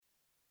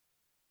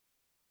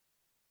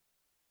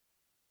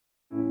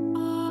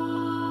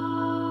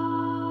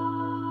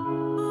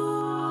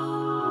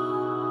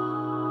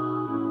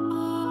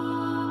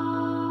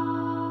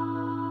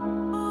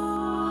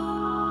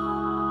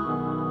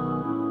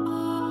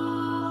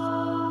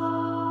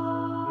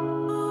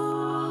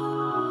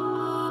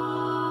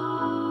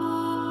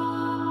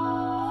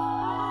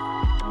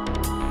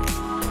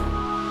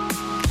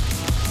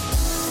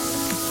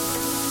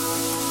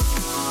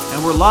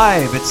And we're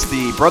live. It's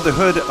the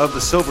Brotherhood of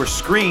the Silver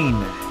Screen.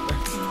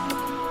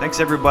 Thanks,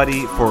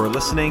 everybody, for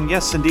listening.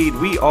 Yes, indeed,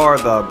 we are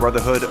the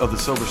Brotherhood of the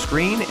Silver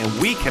Screen, and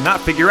we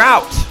cannot figure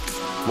out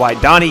why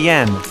Donnie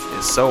Yen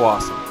is so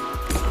awesome.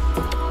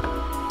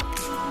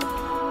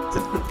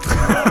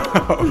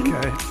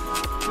 Okay.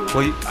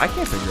 Well, I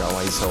can't figure out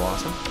why he's so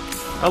awesome.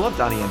 I love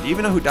Donnie Yen. Do you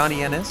even know who Donnie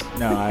Yen is?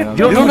 No, I don't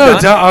You know.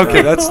 don't know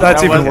Okay,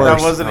 that's even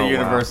worse. That wasn't Oh, a wow.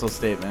 universal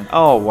statement.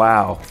 Oh,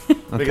 wow.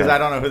 Because I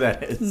don't know who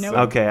that is. Nope.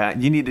 so- Okay,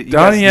 you need to. You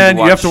Donnie guys Yen,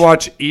 you have to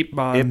watch Ip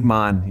Man. Ip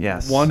Man,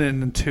 yes. 1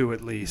 and 2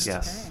 at least.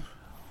 Yes.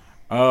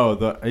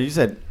 Oh, you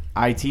said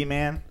IT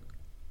Man?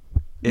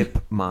 Ip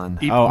Man.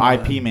 Ip Oh, Man.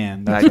 IP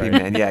Man. That's IP right.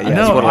 Man, yeah. I That's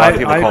know, what a lot of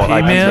people call it.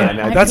 IP Man.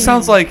 IP That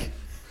sounds like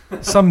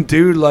some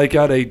dude like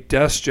at a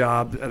desk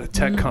job at a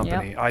tech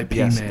company. IP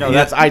Yes. Man. No,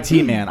 that's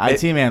IT Man.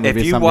 IT Man would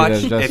be somebody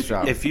that does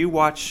job. If you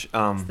watch,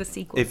 It's the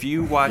sequel. if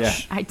you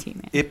watch IT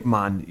Man. Ip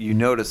Man, you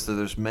notice that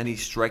there's many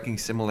striking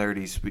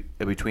similarities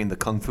between the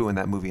Kung Fu in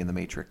that movie and The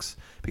Matrix,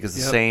 because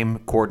the Yep. same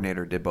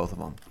coordinator did both of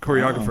them.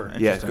 Choreographer. Oh,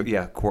 Yeah, Interesting.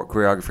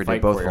 choreographer Fight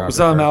did both of them. Was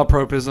that a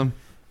malpropism?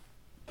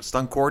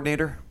 Stunt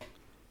coordinator,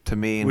 to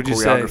me, and Would you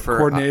say choreographer.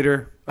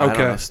 coordinator? I don't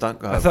Okay. know,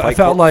 stunt. I fight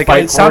felt like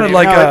Fight it sounded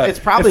like coordinator.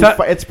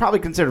 No, a. it's probably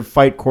considered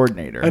fight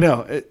coordinator. I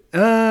know.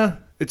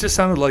 It just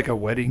sounded like a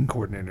wedding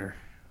coordinator.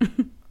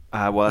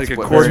 Well, Like that's a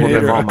what,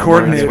 coordinator. that's A what's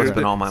coordinator.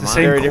 been on my The mind.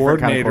 same Very different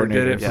kind of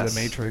coordinator did it coordinator. for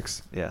the Yes.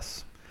 Matrix.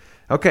 Yes.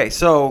 Okay,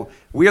 so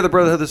we are the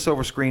Brotherhood of the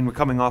Silver Screen. We're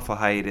coming off a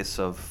hiatus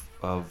of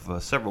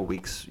several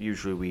weeks.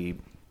 Usually we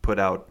put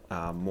out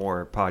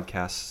more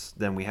podcasts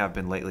than we have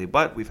been lately,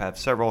 but we've had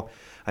several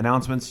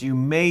announcements. You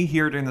may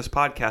hear during this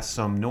podcast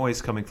some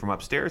noise coming from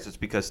upstairs. It's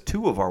because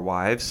two of our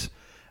wives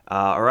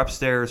are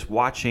upstairs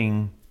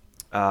watching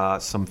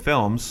some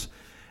films,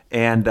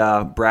 and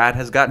Brad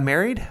has gotten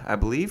married, I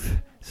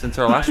believe, since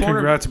our last one.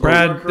 Congrats,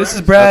 Brad. This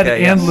is Brad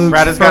Okay, and yes. Luke's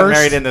Brad has first. gotten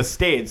married in the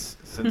States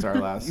since our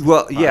last.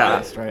 Well, yeah.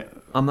 podcast, right?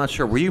 I'm not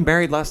sure. Were you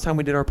married last time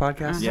we did our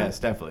podcast? Yes,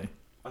 definitely.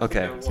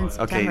 Okay. Since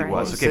Okay, he September,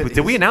 was. I Okay, think. but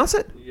did we announce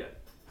it?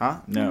 Huh?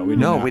 No, we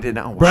No, did not. we did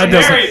not.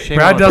 Brad Shame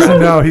Brad on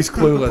doesn't know. He's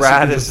clueless.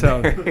 Brad You is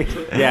can just tell.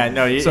 married. Yeah,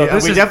 no. So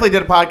this we is- definitely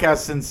did a podcast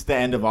since the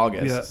end of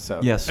August. Yeah. So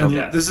Yes. And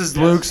Okay. this is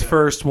Luke's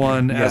first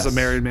one as a Yes.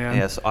 married man.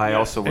 Yes, I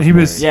also was. And he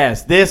was- married.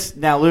 Yes, this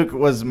now Luke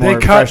was more. They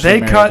cut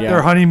freshly married, yeah.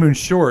 their honeymoon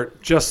short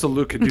just so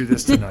Luke could do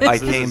this tonight. I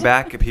So this came is-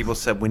 back and people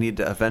said we need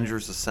to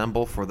Avengers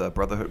assemble for the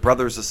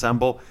Brothers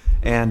assemble,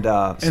 and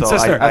so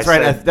sister. That's I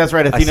right. said- That's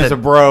right. I Athena's said- a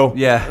bro.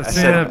 Yeah, I Yeah.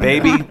 said,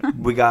 baby,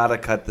 we gotta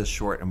cut this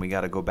short, and we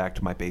gotta go back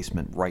to my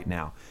basement right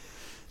now.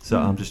 So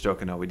I'm just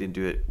joking. No, we didn't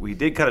do it. We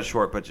did cut it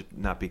short, but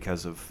not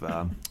because of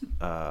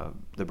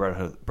the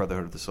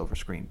Brotherhood of the Silver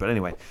Screen. But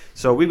anyway,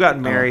 so we've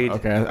gotten married. Oh,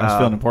 okay, I was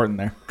feeling important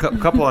there.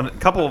 Couple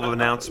of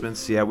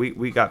announcements. Yeah,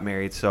 we got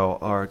married.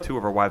 So two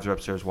of our wives are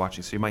upstairs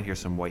watching. So you might hear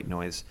some white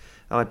noise.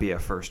 That might be a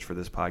first for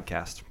this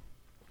podcast.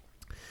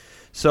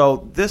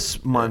 So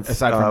this month,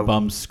 Aside from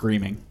bums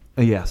screaming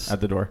yes,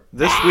 at the door.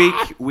 this week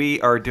we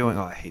are doing.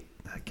 Oh, I hate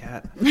that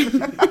cat.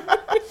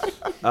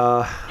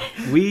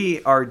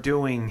 We are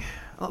doing.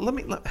 Hang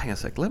on a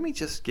sec. Let me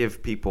just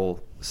give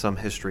people some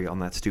history on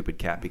that stupid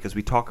cat because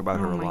we talk about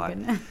her a my lot.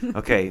 goodness.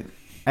 Okay.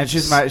 And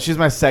she's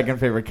my second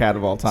favorite cat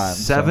of all time.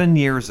 so. 7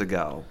 years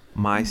ago,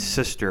 my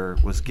sister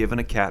was given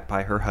a cat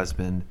by her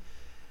husband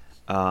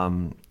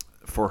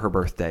for her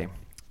birthday.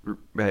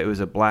 It's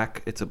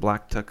a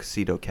black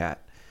tuxedo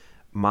cat.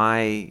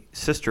 My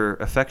sister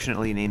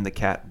affectionately named the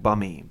cat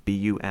Bummy,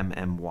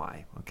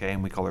 Bummy. Okay,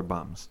 and we call her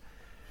Bums.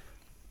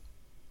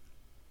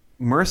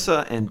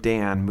 Marissa and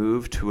Dan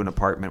moved to an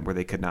apartment where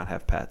they could not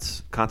have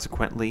pets.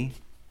 Consequently,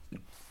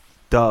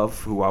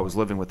 Dove, who I was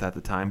living with at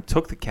the time,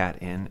 took the cat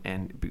in,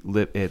 and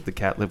the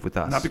cat lived with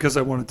us. Not because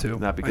I wanted to.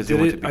 Not because I you did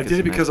wanted it. to, I because did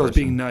it you're a because nice I was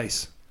being person.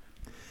 nice.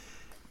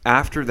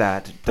 After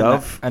that,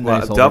 Dove a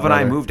nice older Dove and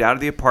I brother. moved out of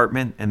the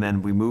apartment, and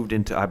then we moved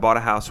into. I bought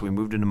a house. We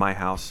moved into my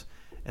house,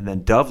 and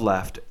then Dove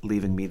left,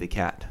 leaving me the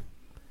cat.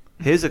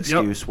 His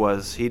excuse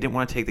was he didn't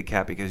want to take the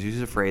cat because he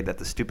was afraid that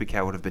the stupid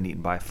cat would have been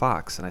eaten by a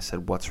fox. And I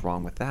said, "What's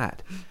wrong with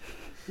that?"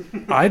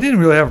 I didn't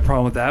really have a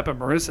problem with that, but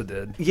Marissa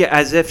did. Yeah,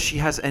 as if she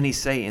has any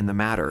say in the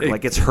matter.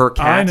 Like it's her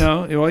cat. I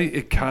know. Well,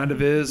 it kind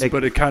of is,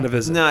 but it kind of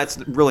isn't. No, it's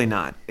really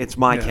not. It's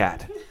my Yeah.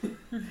 cat.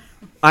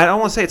 I don't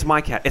want to say it's my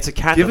cat. It's a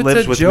cat Give that it to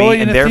lives with Joey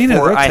me, and and Athena.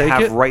 therefore They'll I take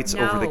have it. rights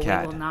No, over the we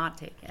cat. will not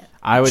take it.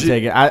 I would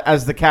take it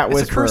as the cat It's a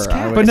whisperer. cursed cat.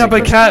 I would But no,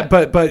 take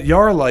but it. but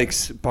Yara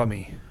likes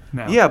Bummy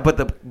now. Yeah, but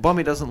the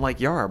Bummy doesn't like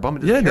Yara.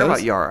 Bummy doesn't Yeah, care it about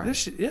does. Yara.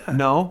 Yeah.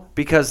 No,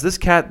 because this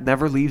cat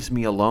never leaves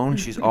me alone.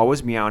 She's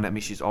always meowing at me.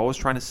 She's always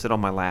trying to sit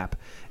on my lap.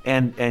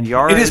 And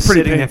Yara It is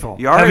pretty sitting painful.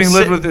 There. Yara Having is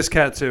lived sit- with this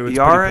cat too, it's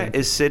Yara pretty painful.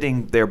 is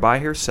sitting there by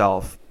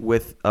herself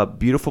with a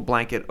beautiful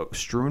blanket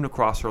strewn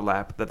across her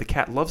lap that the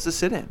cat loves to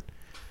sit in.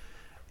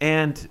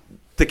 And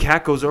the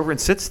cat goes over and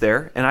sits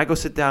there, and I go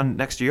sit down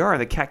next to Yara,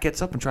 and the cat gets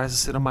up and tries to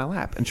sit on my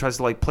lap and tries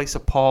to like place a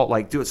paw,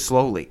 like do it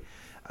slowly.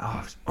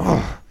 Oh,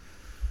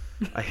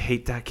 I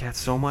hate that cat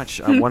so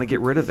much. I want to get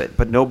rid of it,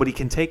 but nobody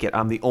can take it.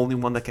 I'm the only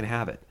one that can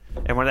have it.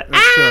 And when my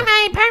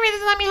parents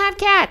doesn't let me have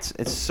cats.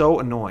 It's so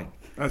annoying.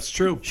 That's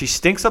true. She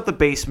stinks up the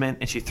basement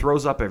and she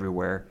throws up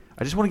everywhere.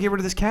 I just want to get rid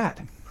of this cat.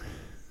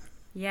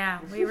 Yeah,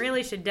 we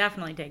really should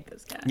definitely take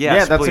this cat.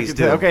 Yes, that's please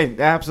do. okay.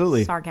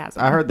 Absolutely.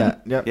 Sarcasm. I heard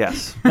that. Yep.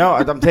 Yes. No,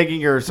 I'm taking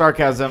your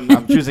sarcasm.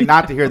 I'm choosing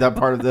not to hear that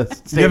part of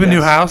this. You have a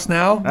new house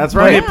now? That's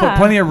right.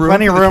 Plenty of room,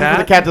 Plenty of room for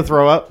the cat to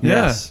throw up. Yeah.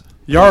 Yes.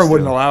 Yara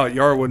wouldn't allow it.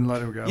 Yara wouldn't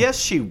let her go. Yes,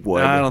 she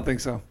would. No, I don't think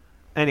so.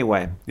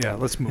 Anyway. Yeah,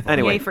 let's move on.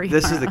 Anyway, Yay for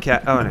this is Yara. the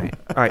cat. Oh, anyway.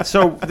 All right.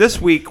 So this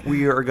week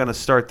we are going to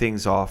start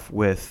things off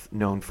with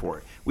Known For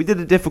It. We did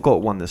a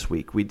difficult one this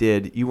week. We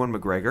did Ewan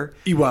McGregor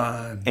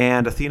Ewan.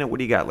 and Athena. What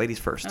do you got? Ladies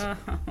first.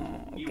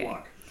 Okay.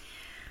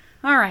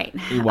 All right.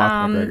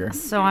 McGregor.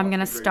 So I'm going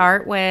to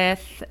start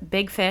with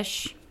Big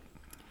Fish.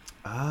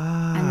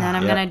 And then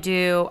I'm going to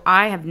do,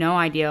 I have no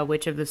idea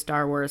which of the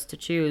Star Wars to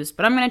choose,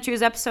 but I'm going to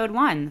choose Episode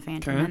 1, The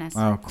Phantom Menace.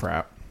 Oh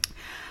crap.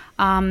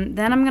 Then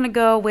I'm going to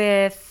go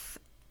with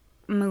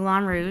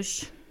Moulin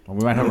Rouge. Well,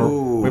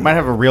 we might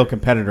have a real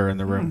competitor in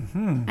the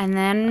room. And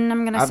then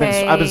I'm going to I've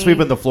say... been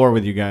sweeping the floor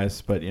with you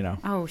guys, but you know.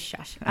 Oh,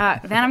 shush.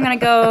 Then I'm going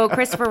to go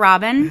Christopher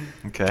Robin.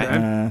 Okay.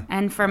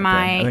 And for I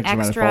my think she might have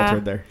extra...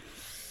 faltered there.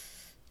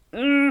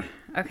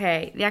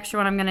 Okay, the extra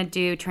one I'm going to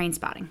do Train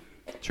Spotting.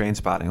 Train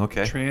Spotting.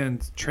 Okay.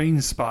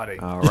 Train spotting.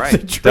 All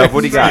right. Dove,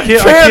 what do you got?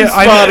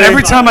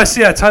 Every time I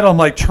see that title, I'm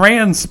like,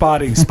 trans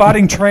spotting.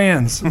 Spotting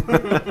trans.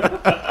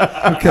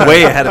 Okay.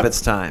 Way ahead of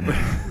its time.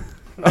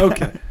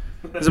 Okay.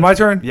 Is it my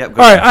turn? Yep, All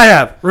go right, ahead. I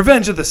have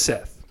Revenge of the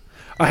Sith.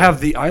 I have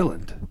The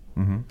Island.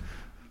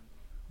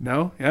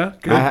 No? Yeah?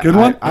 Good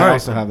one? I All right.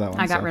 also have that one.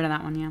 I got so. rid of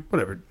that one, yeah.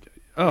 Whatever.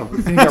 Oh,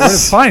 Athena got rid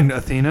of fine,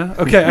 Athena.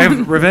 Okay, I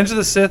have Revenge of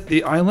the Sith,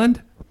 The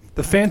Island,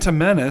 The Phantom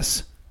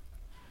Menace,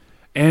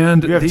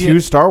 and You have two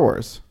Star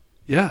Wars.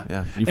 Yeah.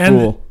 Yeah. You and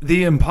fool.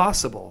 The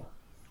Impossible.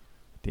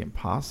 The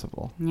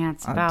Impossible. Yeah,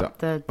 it's I about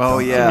the Oh,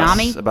 yes.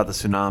 tsunami. About the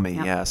tsunami,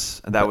 Yep.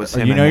 yes. And that was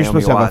him You know and you're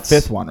Naomi supposed to have a Watts.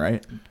 fifth one,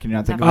 right? Can you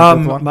not think of a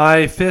fifth one?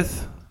 My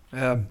fifth,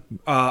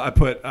 I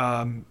put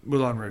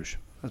Moulin Rouge.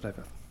 That's my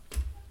fifth.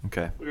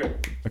 Okay.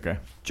 Okay.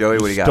 Joey,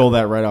 what do you got? Stole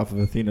that right off of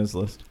Athena's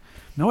list.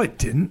 No, I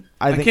didn't.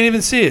 I I think- can't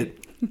even see it.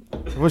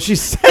 Well, she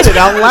said it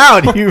out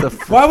loud. You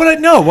Why would I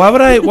know?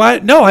 Why?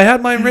 No, I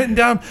had mine written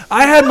down.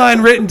 I had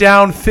mine written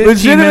down 15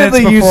 minutes legitimately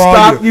before you all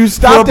stopped. You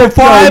stopped at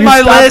before I had you my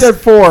stopped list. at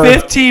 4.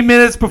 15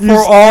 minutes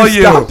before all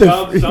you. stopped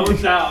at-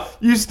 Someone's out.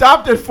 You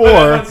stopped at 4.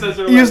 Everyone says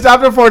they're You right.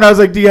 stopped at 4, and I was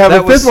like, "Do you have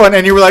That a fifth was- one?"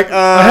 And you were like,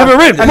 I have it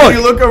written. And Look, then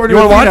you look over to you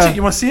want to watch Athena. it?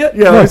 You want to see it?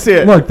 Yeah, let me see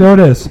it. Look, there it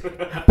is.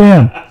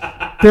 Bam.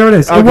 There it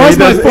is. Okay, it was he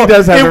my does- he fourth.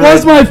 does have It it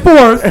was right. my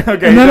fourth. Okay,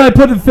 and he then does- I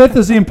put it fifth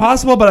as the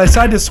Impossible, but I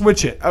decided to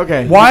switch it.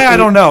 Okay. Why? I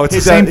don't know. It's He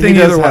the same does- thing he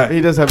does either have- way.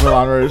 He does have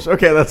Moulin Rouge.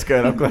 Okay, that's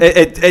good. I'm glad.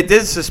 It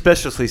did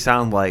suspiciously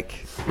sound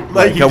like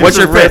Like you what's just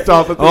your ripped fifth?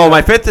 off Athena. Oh,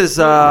 my fifth is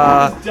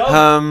dumb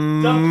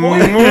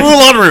point.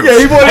 Moulin Rouge. Yeah,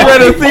 he pointed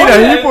at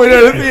Athena. He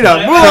pointed at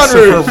Athena. Moulin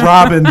Rouge. Christopher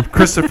Robin,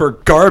 Christopher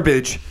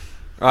Garbage.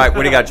 All right,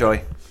 what do you got,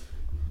 Joey?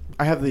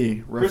 I have the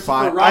Christopher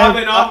refined.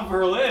 Robin off of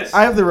her list.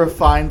 I have the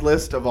refined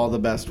list of all the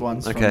best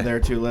ones Okay. from their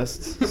two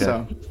lists.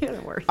 So You're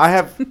the worst. I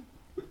have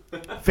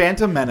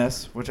Phantom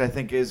Menace, which I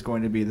think is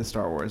going to be the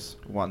Star Wars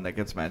one that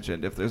gets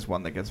mentioned, if there's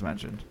one that gets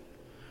mentioned.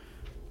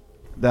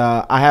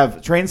 I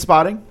have Train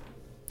Spotting,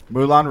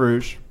 Moulin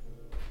Rouge,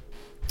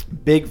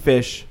 Big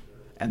Fish,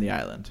 and The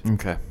Island.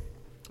 Okay.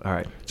 All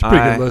right. It's a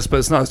pretty good list, but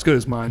it's not as good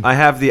as mine. I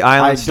have the I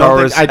Island don't Star think-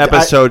 Wars I-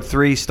 Episode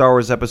 3, Star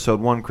Wars Episode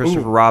 1,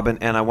 Christopher Ooh. Robin,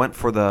 and I went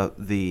for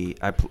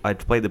I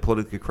played the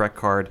politically correct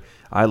card.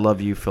 I love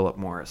you, Philip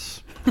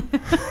Morris.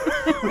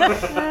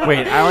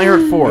 Wait, I only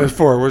heard 4. There's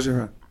 4. Where's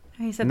your?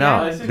 He said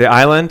No, that. the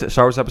Island,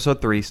 Star Wars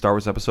Episode 3, Star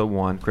Wars Episode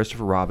 1,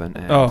 Christopher Robin,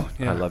 and Oh,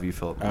 yeah. I love you,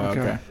 Philip Oh, Morris.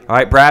 okay. All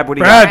right, Brad, what do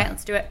you Brad. All right,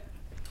 let's do it.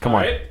 Come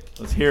on. Alright.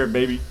 Let's hear it,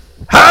 baby.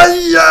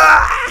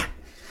 Hiya!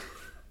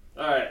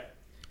 Alright.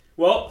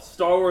 Well,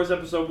 Star Wars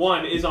Episode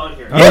 1 is on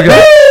here.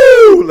 Okay.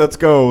 Woo! Let's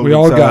go. We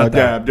all Let's, got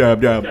that.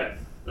 Dab. Okay.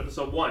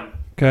 Episode 1.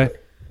 Okay.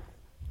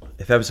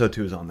 If Episode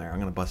 2 is on there, I'm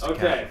going to bust a Okay.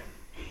 cap.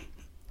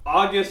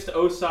 August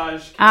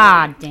Osage.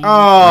 Ah, dang.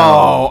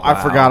 Oh, I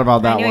wow. forgot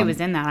about that I knew one. he was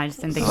in that. I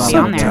just didn't think he'd be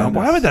So on there. dumb.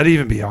 Why would that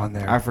even be on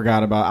there? I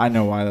forgot about. I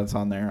know why that's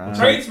on there.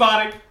 Train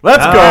Spotting.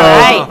 Let's All go.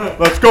 right.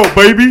 Let's go,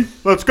 baby.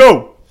 Let's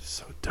go.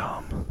 So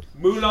dumb.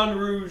 Moulin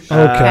Rouge. Okay,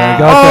 Okay.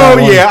 got Oh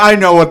that one. yeah, I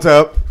know what's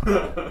up.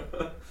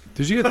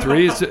 Did you get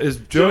 3? Is Joey a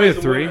Joey's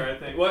the 3? winner, I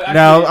think. Well,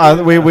 No,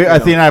 actually,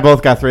 Athena and I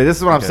both got 3. This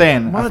is what I'm Okay.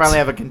 saying. I What? finally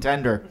have a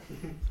contender.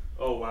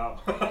 Oh, wow.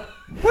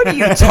 What are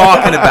you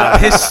talking about?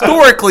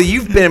 Historically,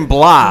 you've been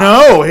blah.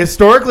 No,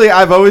 historically,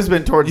 I've always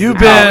been towards. You've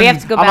the top. been- We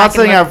have to go I'm back not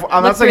saying and I've. look,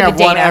 I'm look not saying through I've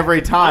the won data. every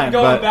I'm time,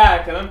 going but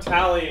back and I'm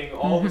tallying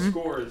all the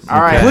scores. all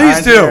right. Please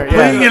I do. hear- Please,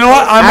 yeah. you know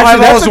what? I've Actually,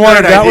 that's always a great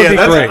wanted that would idea. be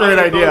That's a great. great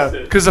idea.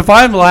 Posted. Because if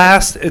I'm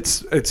last,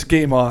 it's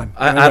game on.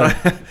 I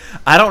don't,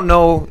 I don't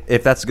know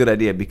if that's a good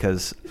idea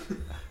because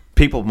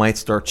people might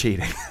start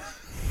cheating.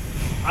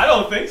 I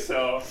don't think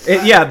so.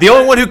 Yeah, the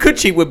only one who could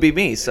cheat would be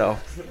me. So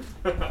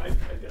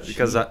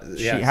because How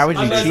would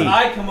you Unless cheat?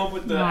 I come up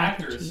with the No, I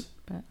could actors. cheat,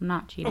 but- I'm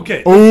not cheating.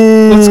 Okay.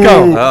 Ooh. Let's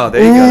go. Oh,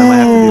 there you go. That might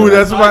have to do Ooh,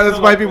 it.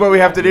 that might be what we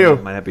have to do.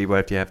 Might have to be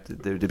what you have to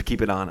do to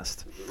keep it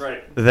honest.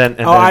 Right.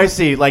 I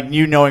see. Like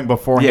you knowing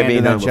beforehand Yeah, me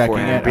and then knowing checking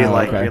beforehand, it. being Oh,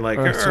 like, okay. being like,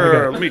 Alright, so we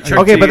got- let me check.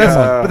 Okay, the,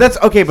 but that's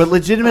okay. But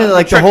legitimately,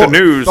 like check the the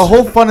news.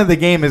 whole fun of the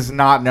game is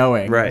not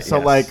knowing. Right, So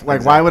yes,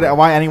 like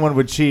why anyone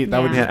would cheat? That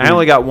Yeah. would Yeah, just I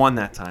only got one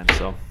that time,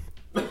 so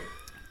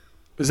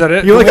Is that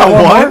it? You only got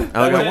one? I only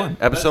That's got it. one.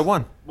 Episode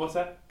one. What's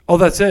that? Oh,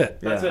 that's it.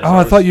 That's Yeah. it. Oh,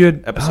 I thought you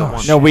had Episode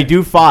one. No, we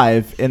do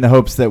 5 in the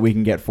hopes that we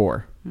can get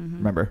 4.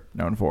 Remember,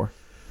 known 4.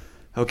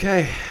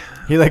 Okay.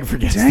 He like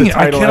forgets Dang the it!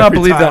 I title. cannot every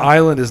believe time. the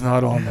island is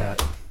not on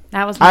that.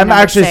 That was my I'm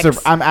number actually 6.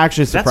 I'm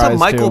actually That's surprised a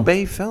Michael too.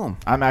 Bay film.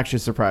 I'm actually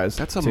surprised.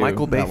 That's a too,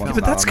 Michael Bay that film. one's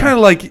But not that's on kind of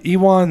like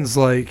Ewan's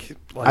like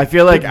I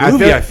feel like big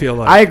movie. I feel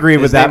like I agree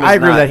His with that. name is I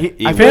agree with not that. He, I Ewan.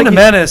 feel like Phantom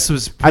he's- Menace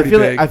was I pretty feel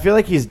big. like I feel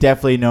like he's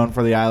definitely known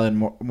for the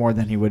island more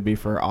than he would be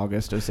for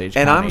August Osage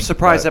And County, I'm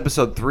surprised but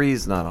episode 3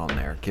 is not on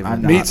there, given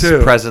I'm Me not.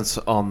 too. presence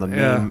on the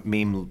Yeah.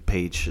 meme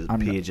pages.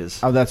 I'm not- pages.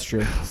 Oh, that's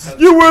true.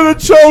 You were the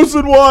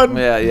chosen one.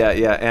 Yeah.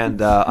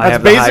 And I That's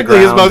have the high basically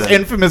his ground most and-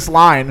 infamous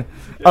line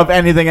of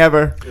anything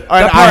ever. And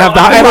That I have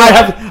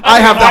part- I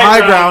have the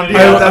high ground.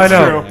 Yeah, I that's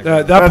know true.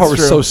 that That's part was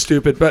true. so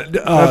stupid. But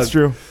That's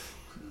true.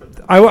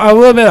 I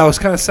will admit I was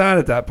kind of sad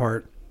at that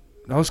part.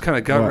 That was kind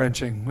of gut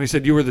wrenching when he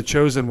said you were the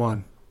chosen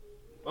one.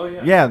 Oh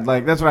yeah. Yeah,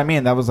 like that's what I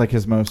mean. That was like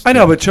his most. I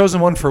know, but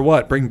chosen one for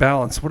what? Bring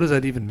balance. What does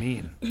that even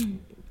mean?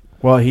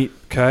 well, he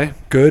Okay,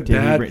 good, Did he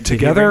bad, bring- did he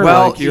together. bring-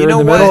 Well, like you you're know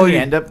in the what? middle. did he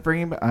you- end up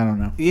bringing. I don't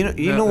know. You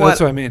Yeah, know what? That's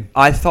what I mean.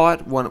 I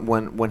thought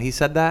when he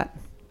said that,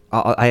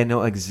 I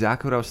know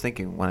exactly what I was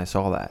thinking when I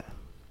saw that.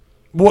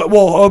 Well,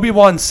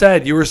 Obi-Wan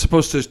said you were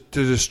supposed to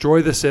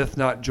destroy the Sith,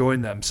 not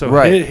join them. So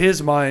Right. in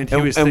his mind, he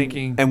was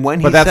thinking. and when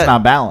he But that's said,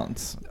 not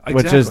balance,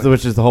 Exactly.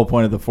 which is the whole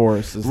point of the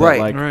Force. Is right,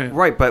 That, like, Right.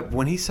 right. But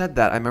when he said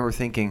that, I remember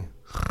thinking,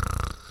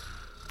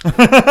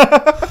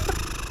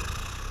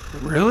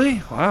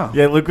 Really? Wow.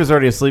 Yeah, Luke was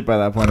already asleep by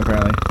that point,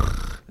 apparently.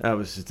 I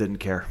just didn't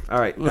care. All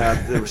right,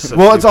 it was so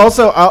Well, it's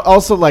stupid.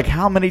 also like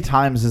how many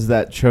times has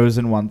that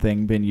chosen one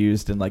thing been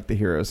used in like the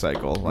hero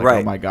cycle? Like, Right.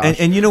 Oh my gosh!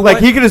 And you know like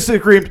what? he could have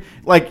screamed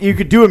like you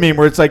could do a meme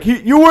where it's like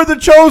you were the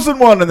chosen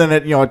one, and then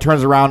it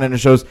turns around and it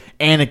shows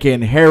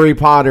Anakin, Harry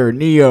Potter,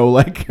 Neo.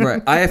 Like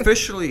Right. I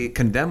officially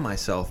condemn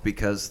myself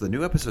because the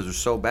new episodes are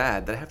so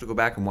bad that I have to go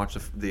back and watch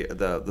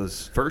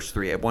those first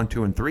 3 at 1,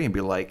 2, and 3 and be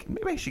like,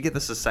 maybe I should give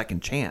this a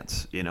second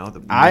chance. You know,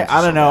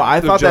 I don't know. I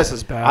They're thought just that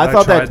as bad. I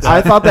thought I tried that that.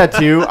 I thought that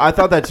too. I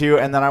thought that too.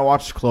 And then I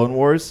watched Clone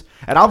Wars,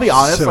 and I'll be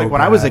honest. So like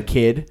when I was a bad.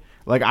 kid,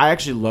 like I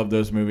actually loved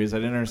those movies. I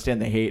didn't understand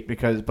the hate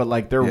but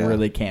like they're Yeah.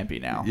 really campy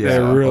now. Yeah.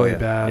 They're Oh, really yeah.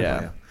 bad.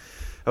 Yeah.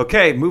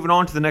 Okay, moving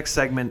on to the next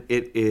segment.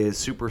 It is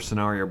Super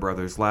Scenario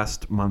Brothers.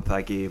 Last month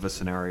I gave a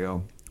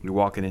scenario. You're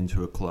walking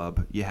into a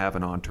club. You have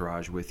an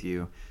entourage with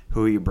you.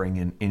 Who are you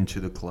bringing into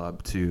the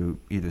club to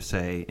either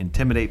say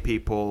intimidate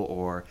people,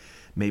 or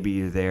maybe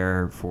you're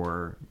there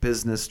for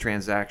business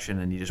transaction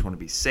and you just want to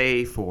be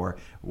safe, or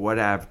what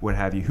have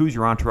you? Who's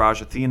your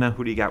entourage? Athena,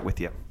 who do you got with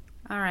you?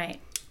 All right.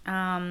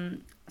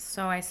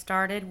 So I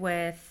started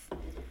with.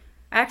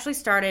 I actually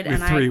started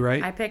With and 3, I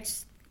right? I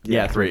picked.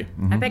 Yeah, 3.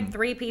 I picked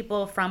 3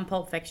 people from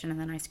Pulp Fiction, and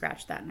then I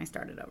scratched that and I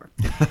started over.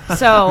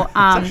 So,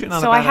 actually not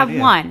a so I bad have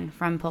idea. 1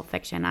 from Pulp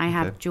Fiction. I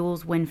have Okay.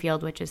 Jules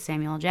Winfield, which is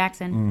Samuel L.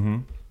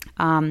 Jackson.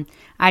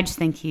 I just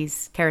think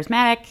he's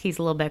charismatic. He's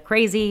a little bit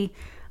crazy.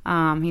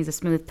 He's a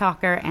smooth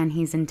talker, and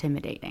he's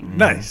intimidating.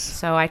 Nice.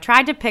 So I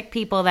tried to pick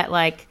people that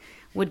like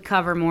would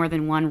cover more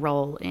than one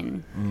role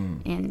in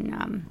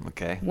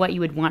Okay. what you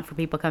would want for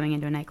people coming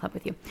into a nightclub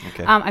with you.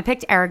 Okay. I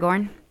picked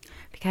Aragorn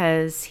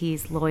because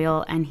he's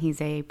loyal and he's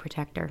a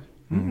protector.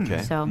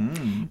 Okay. So,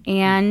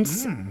 and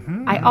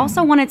I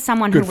also wanted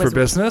someone Good who for was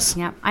business.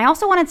 Yeah, I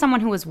also wanted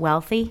someone who was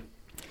wealthy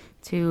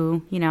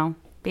to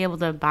be able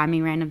to buy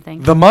me random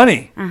things. The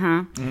money.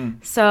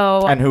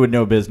 So And who would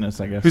know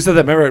business? I guess. Who said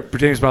that? Remember at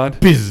James Bond?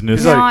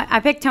 business? no, I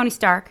picked Tony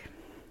Stark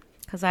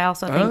because I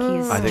also think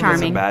he's I think charming.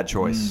 that's a bad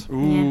choice. Yeah. I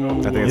You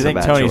it's think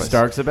a bad Tony choice.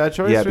 Stark's a bad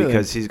choice? Yeah, Really?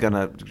 because he's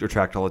gonna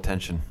attract all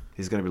attention.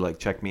 He's gonna be like,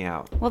 check me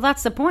out. Well,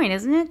 that's the point,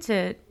 isn't it?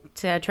 To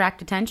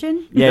attract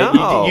attention. Yeah,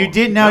 No. you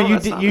did. No, No, you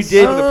that's did. not You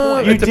necessarily did. the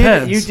point. You It did.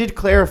 depends. You did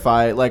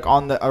clarify, like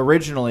on the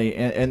originally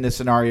in the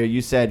scenario,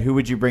 you said who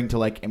would you bring to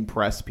like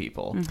impress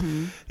people?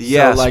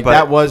 Yes, so, like but-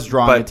 that was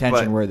drawing but-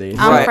 attention worthy.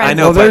 I'm Right, friends I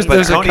know. with Well, but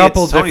there's a Tony,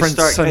 couple it's Tony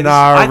different Stark. And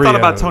I thought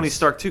about scenarios. Tony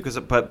Stark too,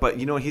 but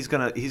you know he's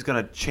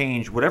gonna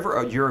change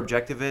whatever your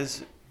objective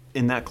is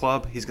in that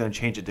club. He's gonna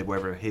change it to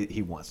whatever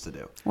he wants to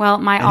do. Well,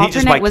 my And he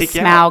just alternate might was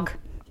kick you out.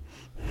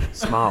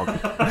 Smaug,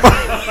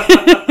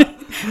 Smaug.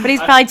 but he's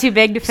probably too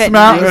big to fit. in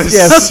Smaug, mine.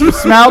 yes,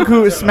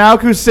 Smaug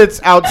who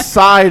sits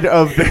outside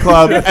of the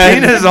club,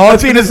 and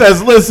Athena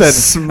says, "Listen,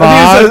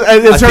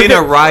 Smaug.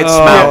 Athena rides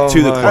Smaug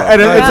to the my. club.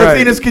 and it's Right.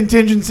 Athena's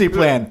contingency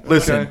plan.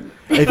 Listen,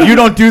 if you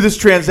don't do this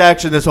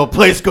transaction, this whole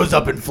place goes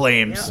up in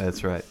flames."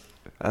 That's right.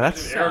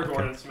 That's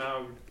Aragorn and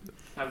Smaug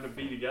having to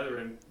be together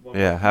in one.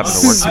 yeah, having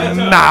to work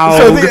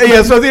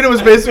together. So Athena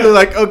was basically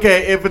like,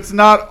 okay, if it's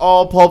not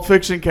all Pulp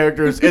Fiction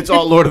characters, it's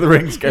all Lord of the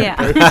Rings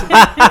characters.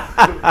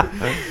 Yeah.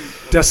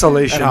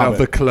 desolation And of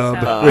the Hobbit.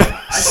 club with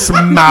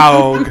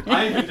Smaug.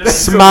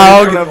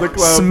 Desolation of the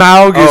club.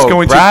 Smaug is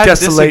going to Brad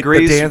desolate the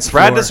disagrees- dance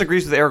floor. Brad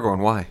disagrees with Aragorn.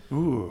 Why?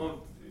 Ooh.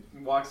 Well,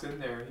 he walks in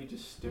there and he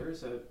just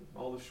stares at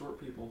all the short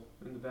people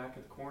in the back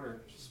of the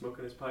corner, just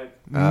smoking his pipe.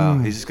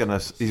 He's just gonna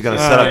set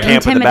Alright. up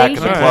camp in the back of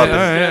the Intimidation. club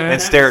Alright, alright,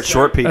 and stare at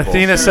short people.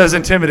 Athena says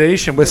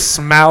intimidation with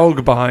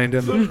Smaug behind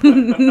him.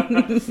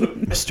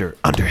 Mr.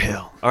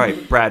 Underhill. All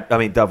right,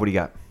 Dove, what do you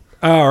got?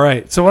 All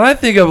right. So when I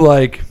think of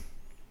like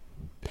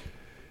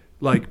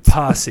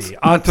posse,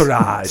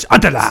 entourage,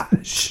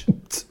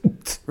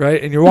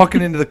 right? And you're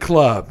walking into the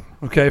club,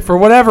 okay, for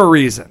whatever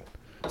reason.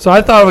 So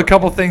I thought of a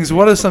couple things.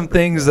 What are some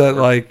things that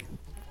like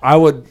I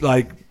would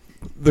like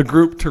the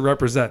group to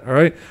represent? All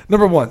right.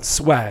 Number one,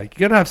 swag. You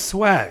gotta have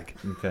swag.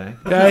 Okay.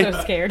 I'm Okay.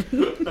 so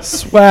scared.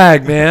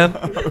 Swag, man.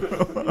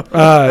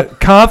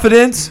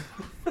 Confidence,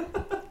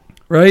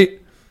 right?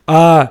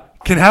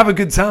 Can have a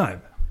good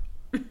time.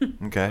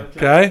 Okay.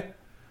 Okay.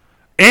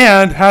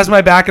 And has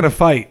my back in a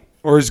fight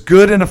or is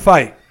good in a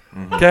fight.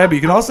 Okay. But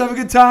you can also have a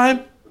good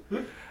time.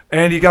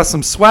 And you got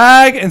some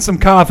swag and some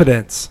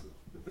confidence.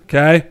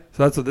 Okay.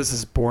 So that's what this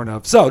is born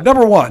of. So,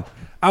 number one,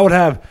 I would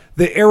have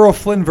the Errol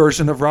Flynn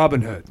version of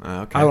Robin Hood.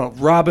 Okay. I want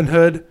Robin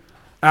Hood.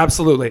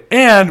 Absolutely.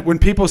 And when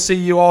people see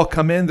you all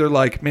come in, they're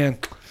like, man,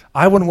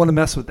 I wouldn't want to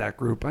mess with that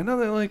group. I know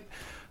they're like,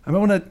 I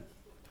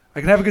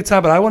can have a good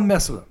time, but I wouldn't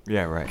mess with them.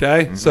 Yeah, right.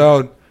 Okay.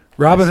 So,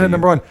 Robin see Hood, you.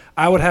 number one.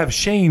 I would have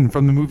Shane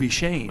from the movie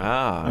Shane.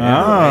 Ah, Oh.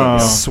 yeah.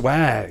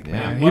 Swag, Yeah.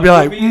 man. What You'd be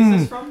like, movie is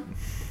this from?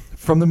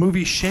 from the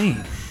movie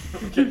Shane.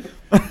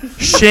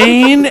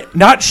 Shane,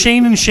 not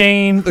Shane and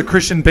Shane, the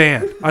Christian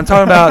band. I'm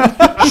talking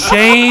about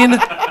Shane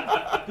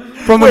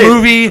from the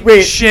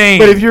movie Shane.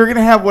 But if you were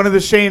gonna have one of the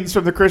Shanes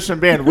from the Christian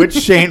band, which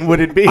Shane would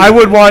it be? I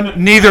would want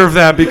neither of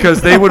them because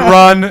they would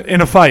run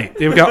in a fight.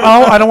 They would go,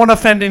 "Oh, I don't want to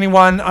offend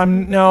anyone.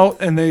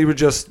 And they would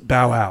just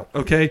bow out.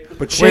 Okay,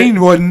 but Shane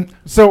wouldn't.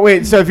 So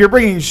if you're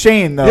bringing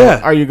Shane though,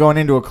 Yeah. are you going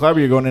into a club or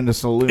are you going into a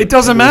saloon? It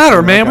doesn't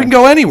matter, man. We can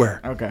go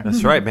anywhere. Okay.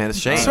 That's right, man. It's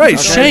Shane. That's right,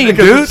 Okay. Shane,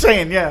 Because dude. it's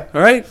Shane, yeah.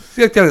 All right,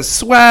 you got a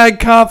swag,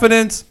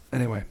 confidence.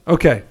 Anyway,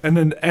 okay,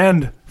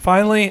 and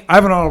finally, I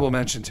have an honorable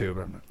mention too.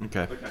 But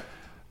Okay.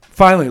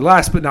 finally,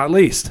 last but not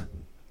least,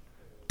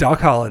 Doc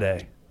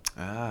Holliday.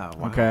 Ah,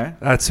 wow. Okay.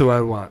 That's who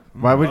I want.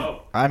 Why would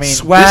I mean? This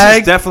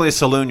Swag, is definitely a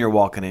saloon you're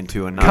walking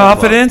into, and not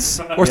confidence,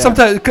 or Yeah.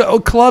 sometimes a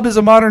club is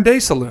a modern day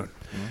saloon.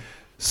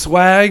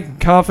 Swag,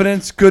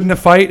 confidence, good in a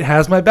fight,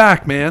 has my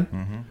back, man, a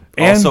club.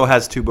 and Also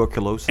has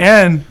tuberculosis.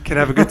 and can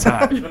have a good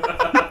time.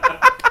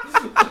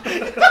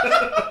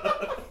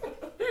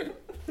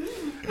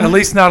 At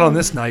least not on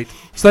this night.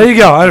 So there you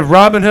go. I have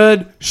Robin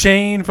Hood,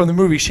 Shane from the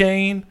movie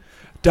Shane,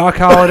 Doc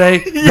Holliday,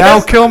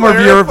 Val Kilmer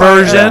clarify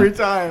every version,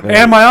 time.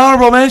 and my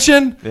honorable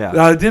mention. Yeah.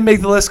 Didn't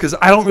make the list because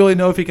I don't really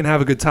know if he can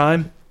have a good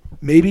time.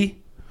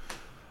 Maybe.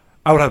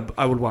 I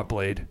would want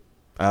Blade.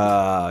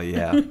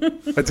 Yeah.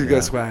 That's a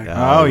good swag.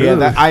 Yeah. Oh yeah,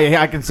 that,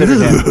 I consider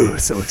him. Ooh,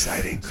 so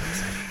exciting.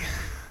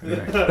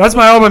 That's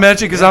my honorable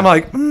mention because I'm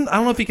like, I don't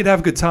know if he could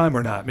have a good time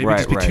or not. Maybe Right,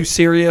 just be right. too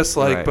serious.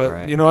 Right, But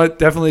right. you know what?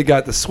 Definitely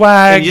got the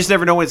swag. And you just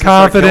never know when it's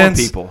going to start killing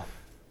confidence. people.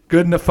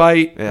 Good in a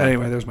fight. Yeah.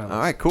 Anyway, there's my list. All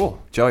right,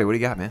 cool. Joey, what do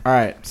you got, man? All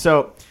right,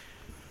 so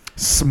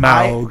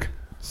Smaug.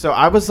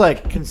 I was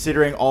like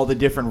considering all the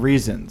different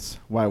reasons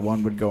why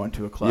one would go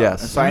into a club.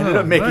 Yes. And so I ended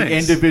up making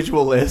nice.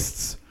 individual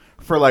lists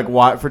for like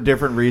what for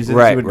different reasons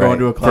Right, you would go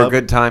into a club. For a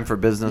good time, for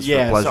business,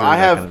 Yeah, for pleasure. so I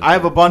that have kind of I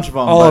have a thing. bunch of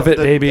them. All but of it,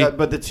 the, baby.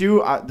 but the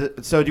two.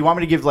 So do you want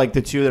me to give like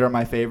the two that are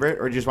my favorite,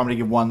 or do you just want me to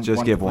give one?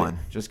 Just give complete- one.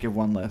 Just give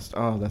one list.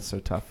 Oh, that's so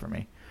tough for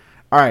me.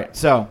 All right,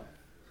 so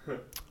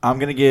I'm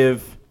gonna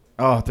give.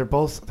 Oh, they're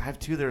both. I have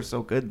two that are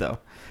so good though.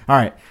 All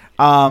right.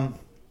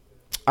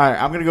 All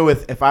right, I'm gonna go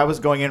with if I was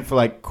going in for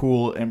like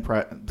cool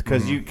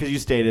because you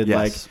stated Yes.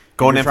 like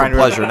Going you're in for trying to-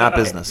 pleasure, not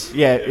business.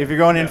 Yeah, if you're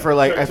going in for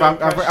like if I'm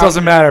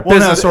Doesn't matter, well,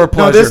 business no, or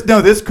pleasure. No,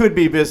 this could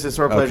be business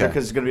or pleasure Okay.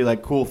 because it's gonna be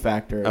like cool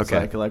factor. It's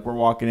Okay. like we're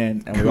walking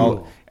in and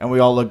Cool. we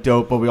all look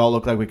dope, but we all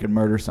look like we could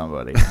murder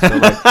somebody. So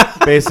like,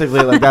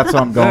 basically, like that's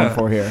what I'm going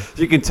for here.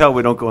 You can tell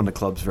we don't go into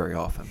clubs very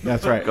often.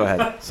 That's right. Go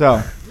ahead.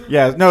 So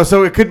yeah, no,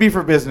 so it could be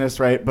for business,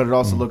 right? But it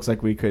also looks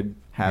like we could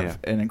have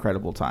Yeah. an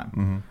incredible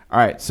time. All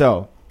right,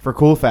 so for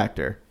cool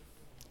factor,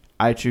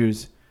 I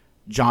choose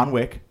John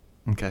Wick,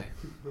 Okay.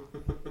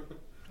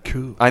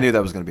 Cool. I knew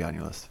that was going to be on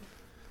your list.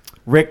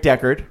 Rick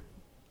Deckard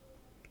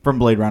from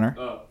Blade Runner,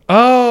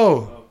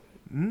 Oh,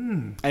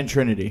 and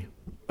Trinity.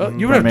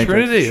 you would have Matrix.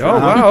 Trinity. Oh,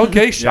 wow.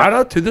 Okay. Shout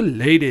out to the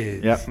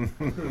ladies. Yep.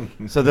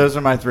 So those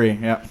are my three.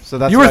 Yep. So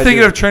that's You were what I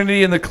thinking do. of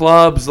Trinity in the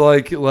clubs,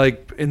 like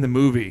in the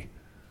movie.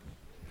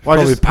 Well,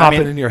 probably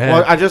popping in your head.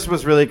 Well, I just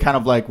was really kind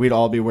of like we'd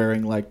all be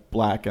wearing like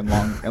black and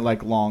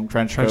long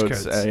trench Trench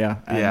coats. coats. Yeah.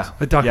 And, Yeah.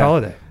 Like Doc Yeah.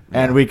 Holliday.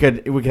 And we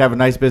could have a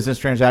nice business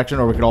transaction,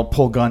 or we could all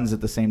pull guns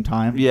at the same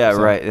time. Yeah,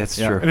 So- right. That's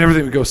yeah. true. And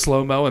everything would go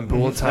slow mo and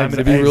bullet time, and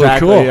it'd be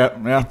Exactly, really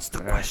cool. Yeah. The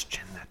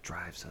question that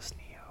drives us,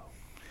 Neo.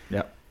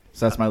 Yep.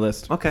 So that's my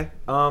list. Okay.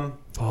 Follow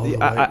the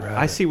white I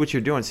rabbit. see what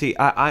you're doing. See,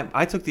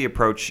 I took the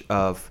approach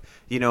of,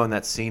 you know, in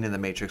that scene in The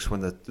Matrix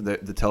when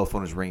the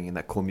telephone is ringing and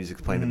that cool music's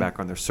playing in the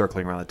background, they're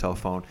circling around the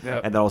telephone,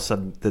 Yep. and then all of a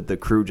sudden the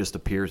crew just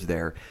appears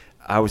there.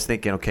 I was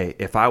thinking, okay,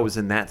 if I was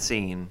in that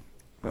scene,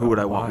 who would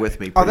I want why? with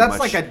me? Oh, pretty that's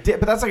much.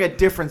 but that's like a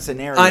different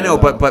scenario. I know,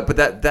 though. but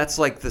that's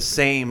like the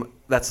same.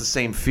 That's the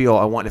same feel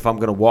I want if I'm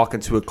going to walk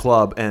into a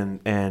club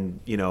and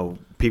you know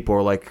people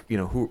are like, you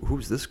know,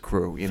 who's this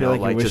crew? You Feel know, like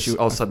you like wish just you-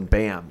 all of a sudden,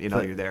 bam, you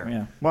know, you're there.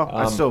 Yeah. Well,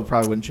 I still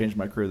probably wouldn't change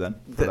my crew then.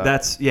 for that.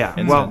 That's yeah.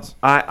 In Well, sense.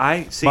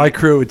 I see. My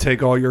crew would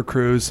take all your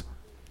crews.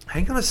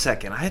 Hang on a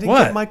second. I didn't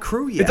What? get my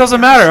crew yet. It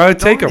doesn't matter. I would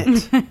take Darn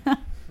them. it.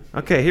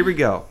 Okay, here we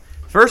go.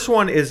 First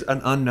one is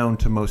an unknown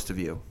to most of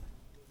you.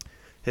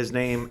 His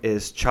name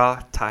is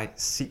Cha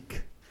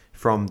Tai-sik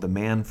from The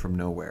Man from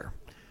Nowhere.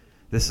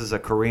 This is a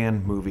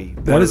Korean movie.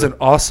 That is an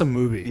awesome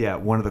movie. Yeah,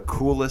 one of the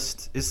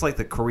coolest. It's like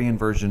the Korean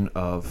version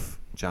of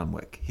John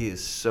Wick. He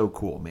is so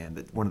cool,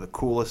 man. One of the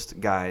coolest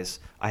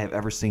guys I have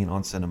ever seen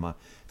on cinema.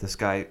 This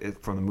guy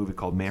from the movie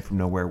called Man from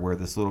Nowhere, where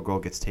this little girl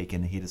gets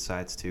taken and he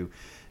decides to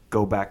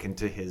go back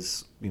into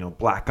his, you know,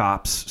 black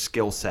ops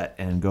skill set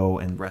and go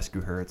and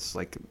rescue her. It's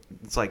like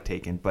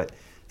Taken, but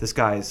this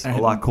guy's a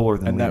lot cooler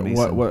than And Liam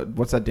that Neeson.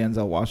 what's that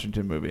Denzel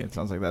Washington movie? It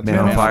sounds like that's Man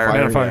on Fire.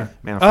 Man on Fire. yeah.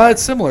 Man on Fire.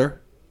 It's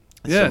similar.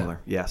 It's Yeah. similar,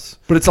 yes.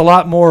 But it's a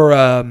lot more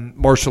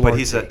martial But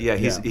arts.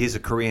 he's a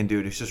Korean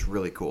dude who's just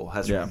really cool.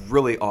 Has Yeah.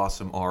 really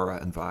awesome aura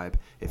and vibe.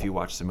 If you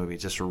watch the movie,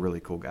 just a really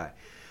cool guy.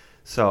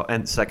 So,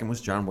 and second was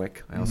John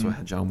Wick. I also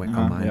had John Wick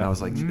on mine. yeah. I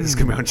was like, this is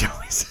gonna be on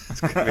Joey's. It's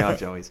gonna be on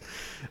Joey's.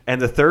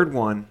 And the third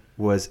one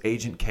was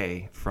Agent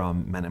K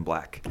from Men in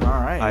Black. All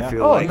right. I yeah.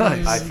 feel Oh, like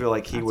nice. I feel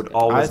like he would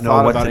always I know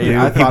thought what about to it. do.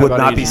 I He thought would about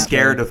not be Agent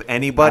scared K. of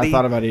anybody. I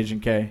thought about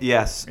Agent K.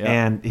 Yes, Yeah.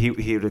 and he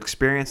would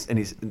experience, and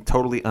he's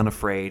totally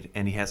unafraid,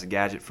 and he has a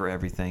gadget for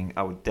everything.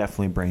 I would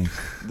definitely bring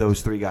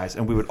those three guys,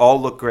 and we would all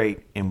look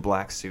great in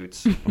black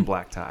suits and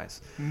black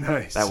ties.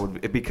 Nice. That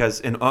would, because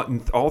in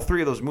all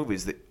three of those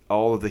movies,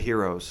 all of the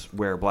heroes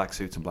wear black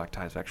suits and black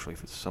ties. Actually,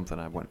 it's something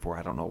I went for.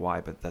 I don't know why,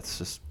 but that's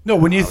just No,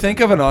 when you think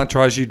of an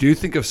entourage, you do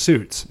think of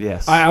suits.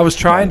 Yes. I was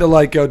trying to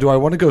like go, do I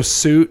want to go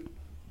suit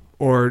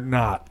or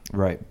not?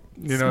 right.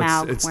 You know,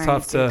 Smaug it's wearing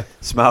tough a to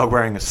Smaug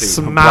wearing a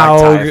suit, a black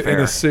tie smaug in affair.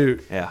 a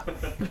suit. Yeah.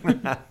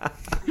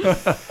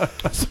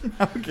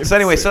 So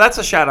anyway, so that's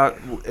a shout out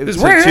Just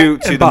to, wear it to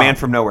and The bob. Man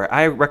from Nowhere.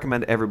 I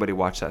recommend everybody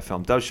watch that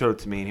film. Doug showed it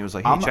to me, and he was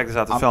like, "Hey, check this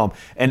out, the film."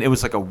 And it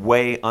was like a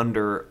way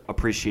under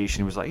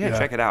appreciation. He was like, "Yeah, Yeah.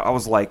 check it out." I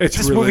was like, It's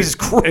 "This really, movie's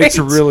great." It's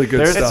really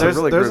good There's, stuff. there's,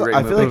 really there's, great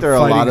I feel movie. like there are a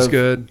lot Fighting's of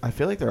good. I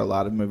feel like there are a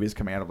lot of movies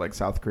coming out of like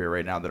South Korea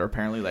right now that are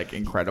apparently like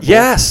incredible.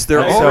 Yes,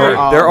 there So,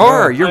 are. There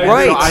are. You're so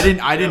right.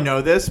 I didn't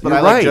know this, but You're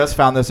I like right. just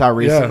found this out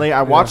recently. Yeah,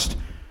 I yeah. watched.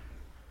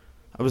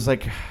 It was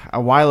like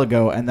a while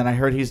ago, and then I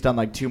heard he's done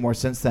like 2 more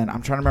since then.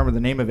 I'm trying to remember the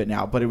name of it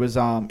now, but it was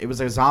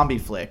a zombie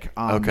flick.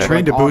 Okay.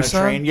 Train to on a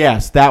Busan? train.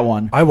 Yes, that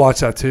one. I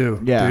watched that too.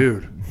 Yeah.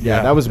 Dude.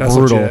 Yeah, that was that's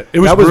brutal. legit. It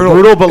was that brutal. was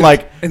brutal, but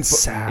like and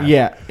sad.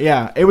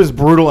 yeah, it was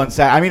brutal and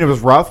sad. I mean, it was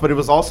rough, but it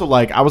was also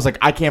like I was like,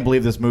 I can't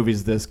believe this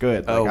movie's this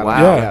good. Like, Oh, I don't wow.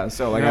 know. Yeah. Yeah,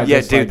 so like, Yeah. I Yeah,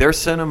 just, dude, like, their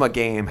cinema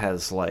game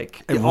has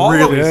like It all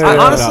really of, is. I-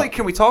 Yeah. honestly,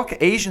 can we talk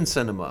Asian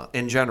cinema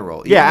in general?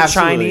 Even Yeah, the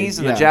absolutely. Chinese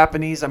and Yeah. the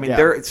Japanese. I mean, Yeah.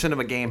 their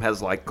cinema game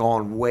has like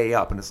gone way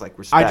up, and it's like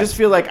respect. I just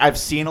feel like I've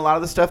seen a lot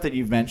of the stuff that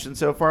you've mentioned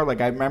so far.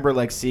 Like I remember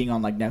like seeing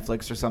on like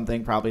Netflix or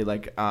something, probably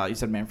like you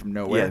said Man from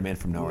Nowhere. Yeah, Man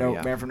from Nowhere,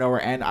 yeah. Man from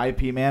Nowhere and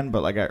IP Man,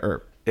 but like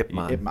Ip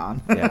Man. Ip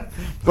Man. Yeah.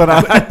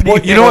 but Well,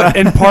 you know what?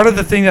 And part of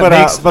the thing that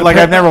makes but like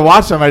I've never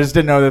watched them. I just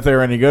didn't know that they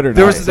were any good or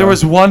There not. was there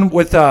was one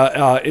with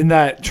in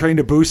that Train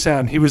to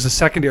Busan. He was a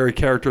secondary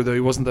character though. He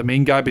wasn't the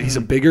main guy, but he's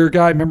a bigger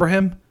guy. Remember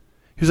him?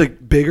 He was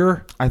like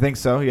bigger. I think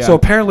so. Yeah. So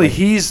apparently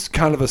he's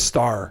kind of a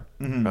star,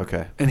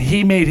 Okay. and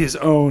he made his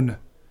own.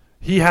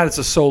 He had it's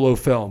a solo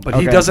film, but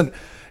he Okay. doesn't.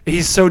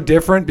 He's so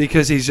different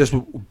because he's just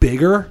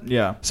bigger.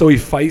 Yeah. So he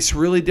fights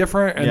really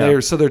different, and Yeah.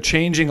 they're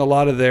changing a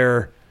lot of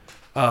their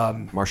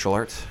Martial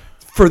arts.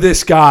 for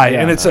this guy,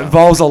 Yeah. and it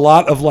involves a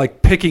lot of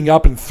like picking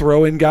up and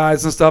throwing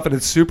guys and stuff, and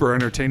it's super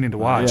entertaining to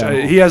watch. Yeah.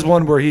 He has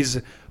one where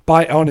he's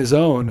on his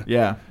own,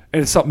 Yeah.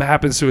 and something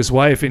happens to his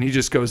wife, and he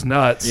just goes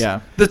nuts. Yeah.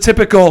 The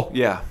typical,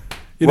 Yeah.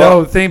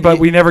 thing, but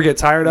we never get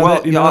tired of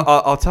it. You know,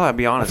 I'll tell you. I'll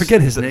be honest.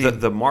 forget his the, name.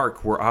 The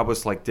mark where I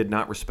was like, did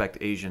not respect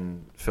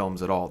Asian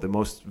films at all. The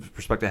most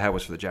respect I had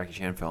was for the Jackie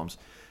Chan films,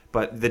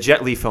 but the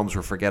Jet Li films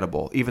were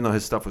forgettable. Even though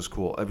his stuff was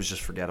cool, it was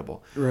just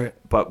forgettable. Right.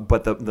 But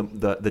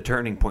the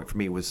turning point for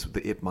me was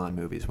the Ip Man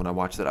movies. When I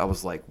watched that, I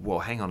was like, whoa,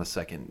 hang on a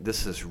second,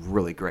 this is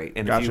really great.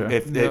 And Gotcha.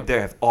 if they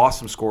have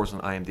awesome scores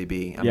on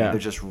IMDb. I mean, Yeah. they're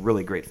just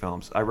really great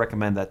films. I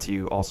recommend that to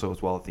you also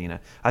as well,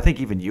 Athena. I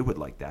think even you would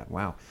like that.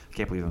 Wow, I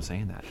can't believe I'm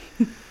saying that.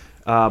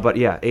 But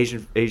yeah,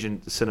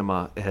 Asian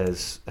cinema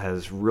has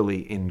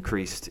really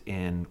increased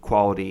in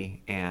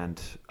quality and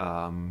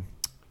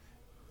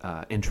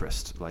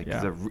interest. Like Yeah.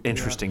 the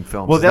interesting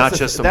films. Well, not that's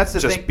just the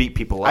just thing. beat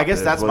people up. I guess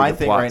There's that's really my good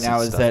thing right plots and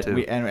now is stuff, that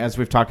too. and as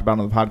we've talked about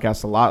on the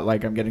podcast a lot,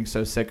 like I'm getting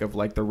so sick of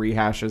like the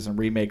rehashes and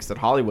remakes that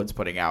Hollywood's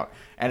putting out,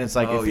 and it's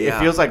like Oh, it yeah.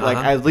 feels like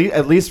Uh-huh.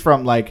 at least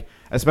from like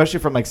especially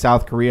from like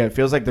South Korea. It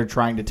feels like they're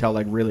trying to tell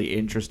like really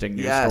interesting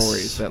new Yes.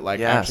 stories that like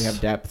Yes. actually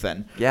have depth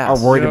and Yes.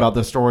 are worried Yep. about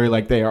the story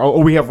like they are. Oh,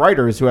 we have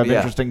writers who have Yeah.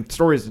 interesting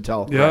stories to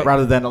tell, Yep.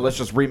 rather than let's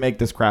just remake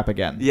this crap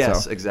again.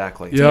 Yes, So,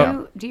 exactly.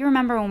 Yeah. Do you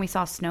remember when we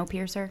saw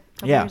Snowpiercer a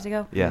couple Yeah. years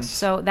ago? Yes.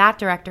 So that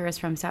director is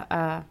from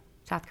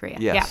South Korea.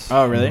 Yes.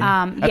 Oh, really?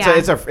 Yeah.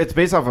 It's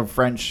based off a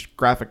French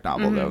graphic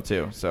novel though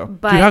too. So.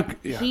 But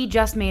Yeah. he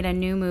just made a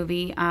new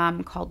movie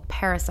called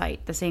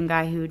Parasite, the same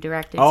guy who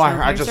directed Oh,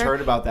 I just Snowpiercer.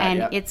 heard about that, And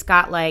yeah. it's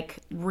got like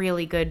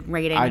really good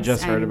ratings. I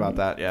just heard and about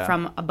that, yeah.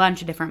 From a bunch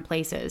of different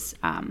places.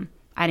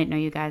 I didn't know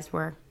you guys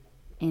were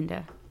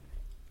into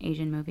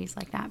Asian movies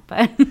like that,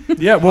 but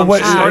Yeah, well,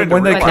 starting to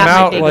when they realize- come That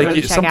might out, be a like good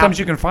to check sometimes out.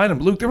 you can find them.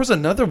 Luke, there was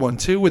another one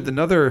too with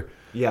another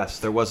Yes,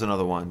 there was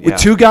another one. with Yeah.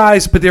 two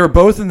guys, but they were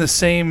both in the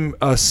same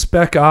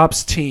Spec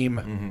Ops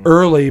team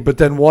early. But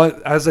then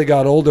one, as they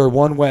got older,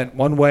 one went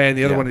one way and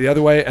the other Yeah. one the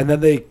other way, and then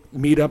they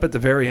meet up at the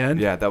very end.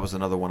 Yeah, that was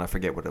another one. I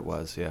forget what it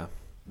was. Yeah.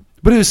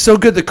 But it was so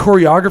good. The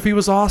choreography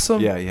was awesome.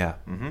 Yeah, yeah.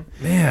 Mm-hmm.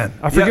 Man,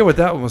 I forget Yep. what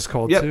that one was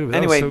called Yep. too. That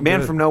Anyway, was so Man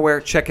good. from Nowhere.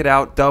 Check it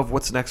out. Dove,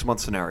 what's next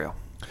month's scenario?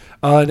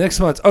 Next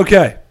month.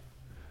 Okay.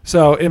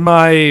 So in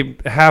my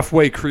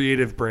halfway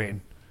creative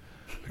brain,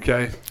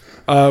 okay.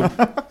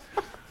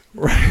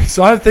 Right.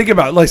 So I'm thinking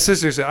about like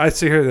seriously, I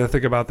sit here and I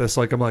think about this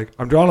like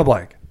I'm drawing a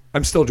blank.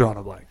 I'm still drawing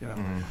a blank, you know.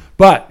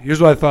 But here's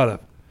what I thought of.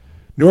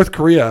 North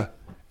Korea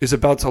is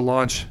about to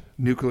launch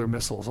nuclear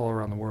missiles all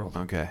around the world.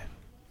 Okay.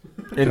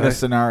 In this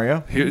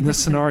scenario. Here in this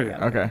scenario.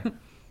 Okay.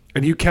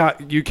 And you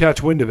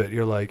catch wind of it,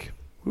 you're like,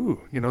 ooh,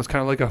 you know, it's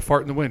kind of like a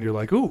fart in the wind. You're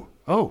like, ooh,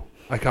 oh,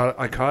 I caught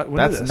wind of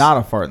That's this. not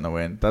a fart in the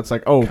wind. That's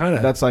like, oh,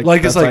 Kinda. that's like,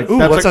 Like, it's that's like, ooh,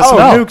 that's what's like, that oh,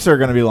 smell? nukes are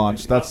going to be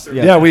launched. That's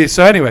Yeah,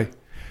 so anyway,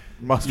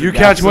 mustard you gas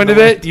catch in wind the of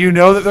it. You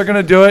know that they're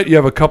going to do it. You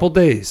have a couple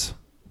days.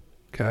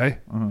 Okay.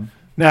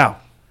 Now,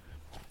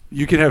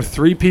 you can have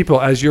 3 people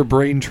as your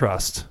brain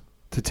trust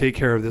to take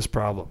care of this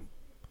problem.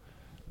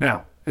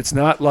 Now, it's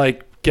not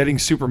like getting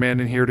Superman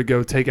in here to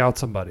go take out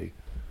somebody.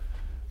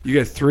 You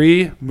get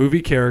 3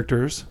 movie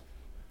characters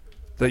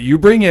that you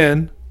bring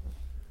in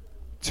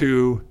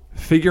to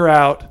figure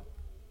out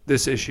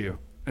this issue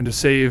and to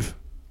save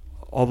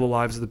all the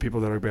lives of the people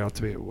that are about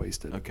to be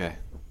wasted. Okay.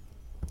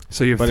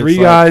 So you have But 3 it's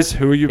like- guys.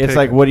 Who are you It's picking?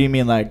 like, what do you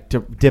mean, like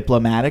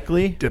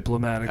diplomatically?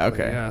 Diplomatically,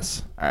 Okay.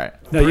 yes. All right.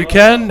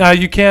 Now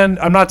you can.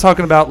 I'm not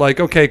talking about like,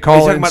 okay, Are you call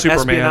talking in about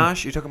Superman.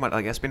 espionage? You talking about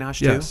like espionage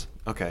too? Yes.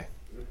 Okay.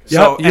 Yeah,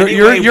 So you're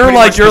anyway, you're pretty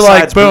like much you're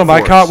like besides boom. brute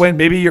I caught force. wind.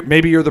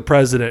 Maybe you're the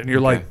president, and you're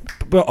Okay.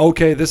 like, well,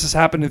 okay, this has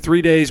happened in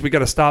 3 days. We got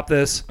to stop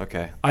this.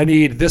 Okay. I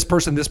need this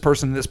person, this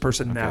person, this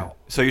person now.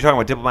 So you're talking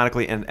about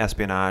diplomatically and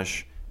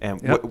espionage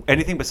and Yep.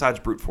 anything besides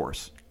brute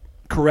force.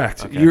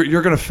 Correct. Okay.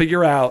 You're going to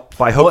figure out.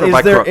 By hook Well, or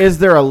by crook. is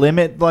there a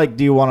limit? Like,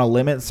 do you want to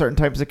limit certain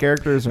types of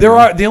characters? Or There no?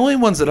 are the only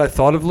ones that I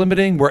thought of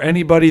limiting were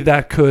anybody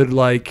that could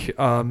like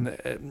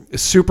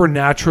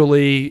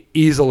supernaturally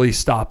easily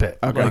stop it,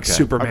 Okay. like Okay.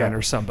 Superman Okay.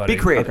 or somebody. Be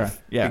creative. Okay.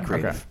 Yeah, Be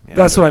creative. okay. Yeah.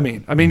 That's what I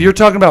mean. I mean, you're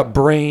talking about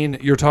brain.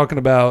 You're talking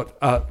about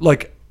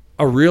like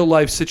a real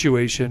life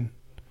situation.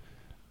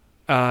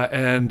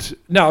 And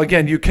now,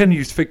 again, you can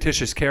use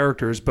fictitious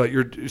characters, but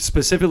you're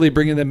specifically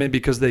bringing them in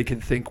because they can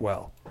think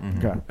well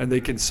Okay. and they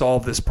can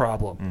solve this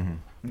problem.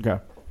 Okay.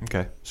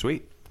 Okay.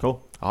 Sweet.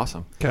 Cool.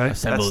 Awesome. Okay.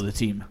 Assemble the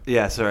team.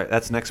 Yeah, so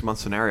that's next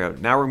month's scenario.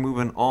 Now we're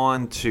moving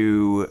on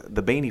to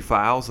the Baney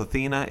Files.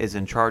 Athena is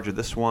in charge of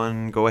this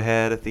one. Go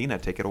ahead, Athena.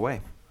 Take it away.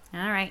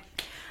 All right.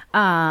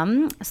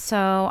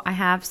 So I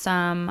have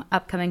some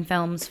upcoming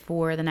films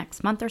for the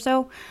next month or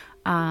so.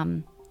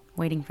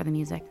 Waiting for the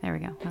music. There we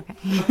go.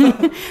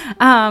 Okay.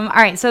 All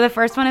right. So the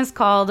first one is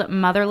called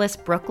Motherless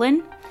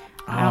Brooklyn.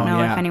 I don't Oh, know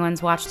yeah. if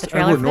anyone's watched the It's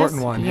trailer Edward for this.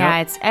 Norton one, Yeah,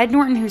 yep. it's Ed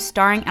Norton who's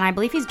starring, and I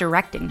believe he's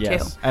directing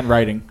Yes. too. And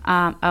writing.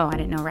 Oh, I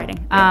didn't know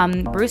writing.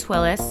 Bruce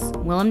Willis,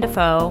 Willem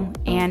Dafoe,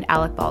 and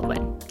Alec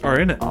Baldwin, Are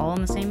in it. all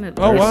in the same movie.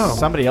 Oh, There's wow.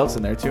 somebody else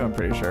in there too. I'm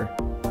pretty sure.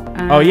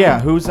 Oh yeah.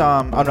 Who's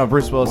Oh no,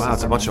 Bruce Willis. Wow, is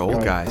it's a in bunch there. of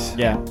old Go ahead. guys.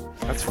 Yeah.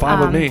 That's fine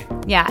with me.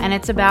 Yeah, and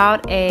it's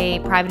about a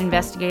private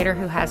investigator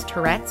who has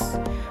Tourette's,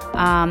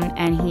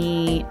 and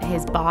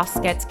his boss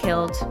gets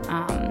killed.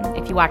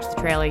 If you watch the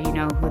trailer, you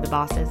know who the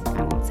boss is.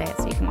 I won't say it,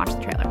 so you can watch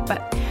the trailer.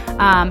 But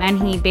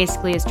and he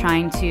basically is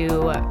trying to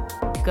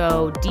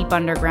go deep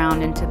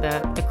underground into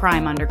the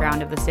crime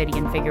underground of the city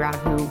and figure out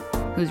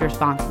who's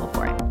responsible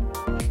for it.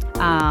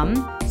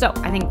 So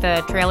I think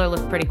the trailer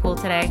looked pretty cool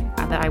today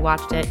that I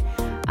watched it.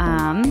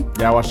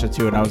 Yeah, I watched it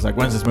too, and I was like,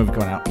 "When's this movie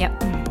coming out?" Yep.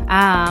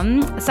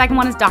 The second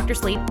one is Dr.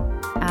 Sleep,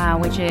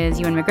 which is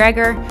Ewan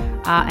McGregor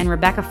and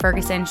Rebecca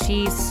Ferguson.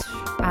 She's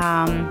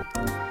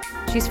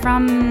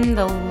from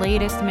the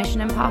latest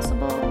Mission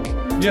Impossible.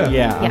 Yeah. Yeah.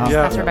 Yes, uh-huh.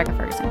 Yeah. that's Rebecca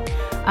Ferguson.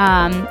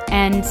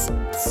 And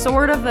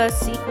sort of a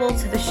sequel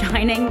to The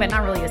Shining, but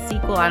not really a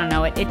sequel. I don't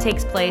know. It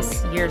takes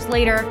place years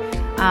later.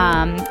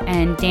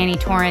 And Danny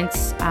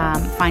Torrance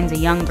finds a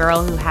young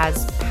girl who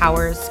has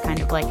powers kind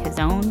of like his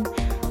own,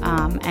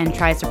 and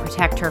tries to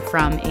protect her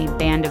from a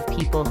band of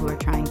people who are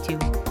trying to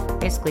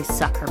basically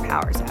suck her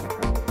powers out of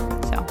her.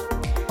 So,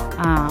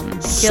 I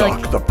feel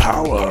like the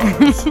power.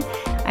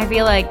 I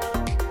feel like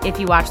if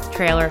you watch the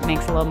trailer, it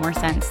makes a little more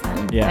sense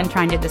than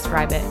trying to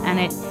describe it. And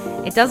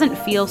it doesn't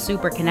feel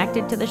super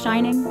connected to The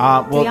Shining.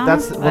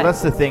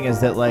 That's the thing is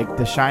that like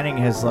The Shining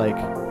has like.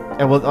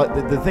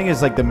 The thing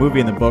is, like, the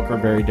movie and the book are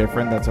very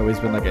different. That's always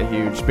been, like, a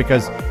huge...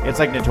 Because it's,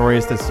 like,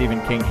 notorious that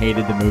Stephen King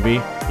hated the movie,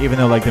 even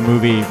though, like, the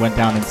movie went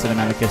down in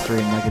cinematic history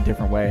in, like, a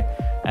different way.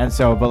 And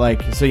so, but,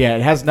 like... So, yeah,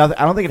 it has nothing...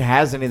 I don't think it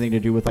has anything to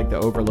do with, like, the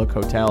Overlook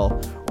Hotel.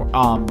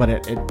 But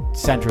it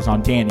centers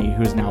on Danny,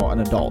 who's now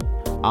an adult.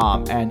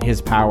 And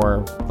his power,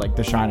 like,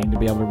 The Shining, to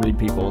be able to read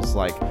people's,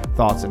 like,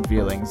 thoughts and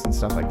feelings and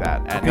stuff like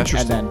that.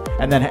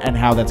 And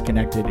how that's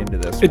connected into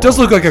this. It does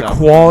look like a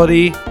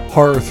quality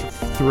horror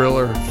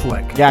thriller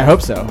flick. Yeah, I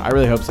hope so. I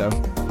really hope so.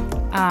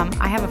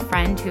 I have a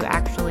friend who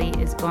actually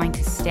is going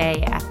to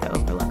stay at the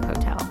Overlook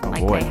Hotel.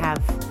 Like boy. they have.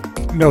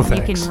 No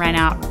thanks. You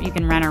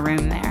can rent a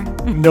room there.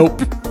 Nope.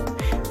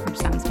 Which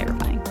sounds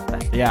terrifying.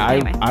 But Yeah,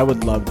 anyway. I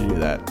would love to do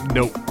that.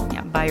 Nope.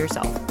 Yeah, by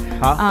yourself.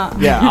 Huh?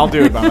 Yeah, I'll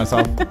do it by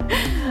myself.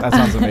 That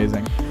sounds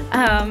amazing.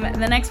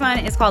 The next one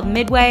is called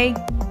Midway.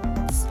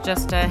 It's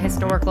just a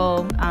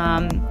historical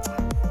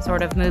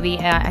sort of movie.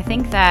 I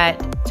think that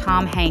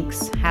Tom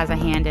Hanks has a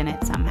hand in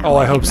it somehow. Oh,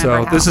 I can't hope so.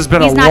 remember how. This has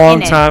been He's a not long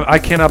in it. time. I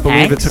cannot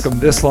believe Hanks? it took him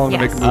this long to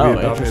make a Yes. movie Oh,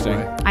 about interesting.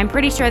 Midway. I'm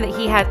pretty sure that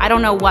he has. I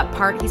don't know what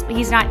part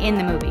he's not in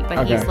the movie,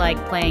 but he's Okay.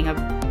 like playing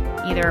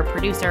either a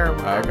producer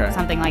or Okay.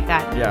 something like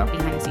that Yeah.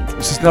 behind the scenes.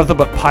 This is nothing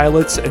but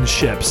pilots and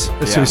ships.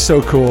 This Yeah. is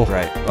so cool.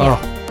 Right. Oh,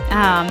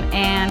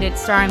 And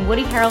it's starring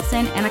Woody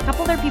Harrelson and a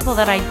couple other people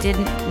that I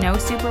didn't know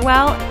super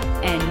well,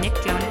 and Nick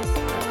Jonas.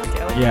 That's for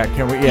Joey. Yeah,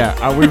 can we?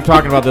 Yeah, we were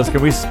talking about this.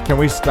 Can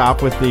we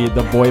stop with the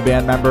boy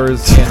band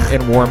members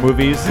in war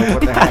movies? Like,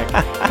 what the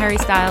heck? Harry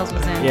Styles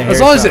was in. Yeah. as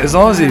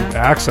long as he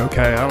acts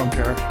okay, I don't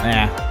care.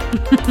 Nah.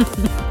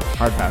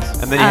 Hard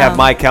pass. And then you have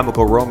My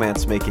Chemical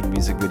Romance making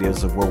music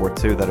videos of World War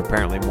II that are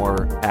apparently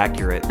more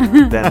accurate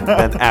than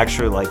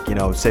actually, like, you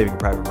know, Saving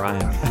Private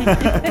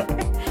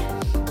Ryan.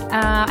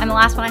 And the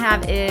last one I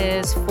have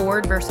is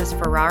Ford versus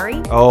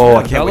Ferrari. Oh,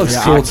 I That can't wait. looks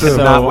to cool, I too.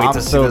 cannot wait I'm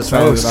to see so this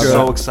excited one. I'm about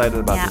so that. excited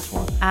about Yeah. this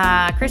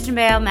one. Christian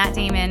Bale, Matt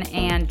Damon,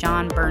 and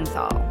John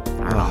Bernthal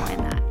are all in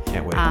that.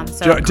 Can't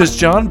wait. Does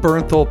John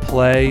Bernthal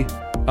play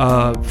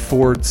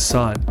Ford's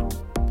son?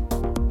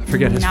 I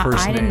forget his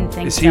first I name. didn't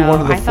think is so. he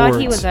one of the I thought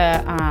Fords? he was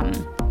a.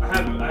 I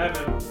have him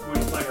who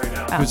he's playing right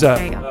now. Oh, Who's that?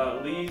 There you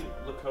go. Lee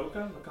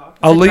Iacocca?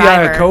 Oh, Lee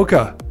driver.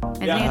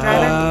 Iacocca. Isn't he a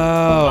driver?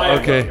 Oh,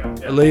 okay.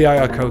 Iacocca, yeah. Lee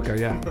Iacocca,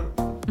 yeah.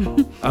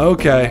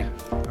 Okay.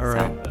 All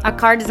right. So, a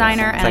car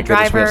designer and Thank a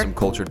goodness we have driver some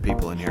cultured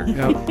people in here.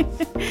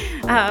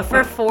 Yep.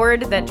 for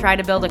Ford that tried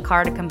to build a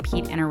car to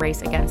compete in a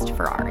race against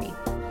Ferrari.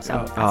 So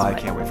that's Oh, I what-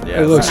 can't wait for Yeah,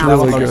 that. It looks so that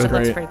really one looks good. It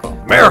looks great. pretty cool.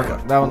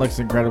 America. That one looks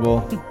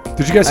incredible.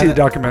 Did you guys see the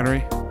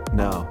documentary?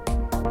 No.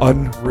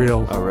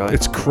 Unreal. Oh, really?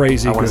 It's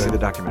crazy I want to see good.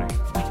 the documentary.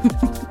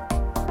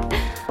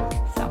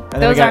 So And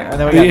then those we got, are. and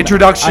then we The got-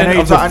 introduction I know you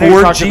of the ta- I know you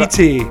Ford talked about-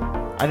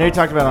 GT. I know you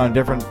talked about it on a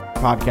different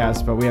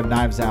podcast, but we have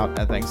Knives Out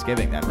at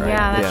Thanksgiving then, right?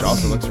 Yeah, that's Which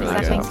also looks really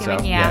that's good. Thanksgiving.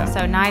 So, Yeah,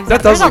 so Knives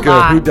That Out. There's does look a good.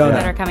 lot Whodunit?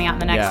 that are coming out in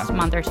the next Yeah.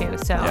 month or two.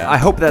 So Yeah. I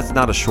hope that's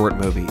not a short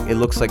movie. It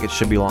looks like it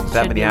should be long.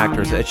 That Should many be long,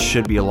 actors, yeah. it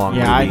should be a long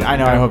Yeah, movie. I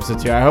know. I hope so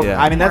too. I hope.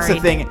 Yeah. I mean, that's the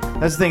Worried. thing.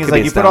 That's the thing is Could like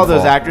be you its put all those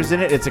downfall. actors in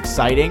it, it's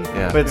exciting.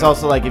 Yeah. But it's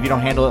also like if you don't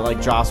handle it like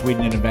Joss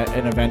Whedon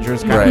in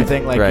Avengers kind Right, of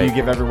thing, like right. you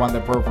give everyone the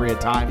appropriate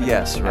time. And,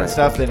 Yes, and right.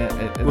 stuff, then it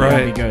Right.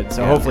 will be good.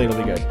 So Yeah. hopefully it'll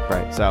be good.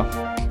 Right. So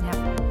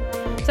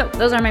So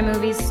those are my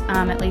movies,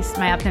 at least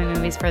my upcoming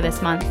movies for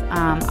this month.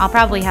 I'll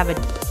probably have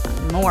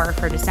more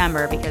for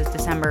December because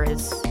December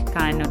is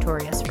kind of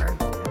notorious for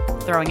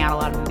throwing out a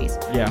lot of movies.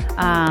 yeah.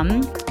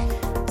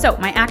 So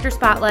my actor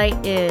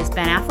spotlight is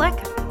Ben Affleck.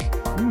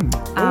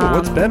 Oh,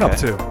 what's Ben up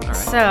okay. to?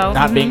 So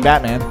Not being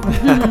Batman.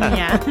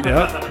 yeah.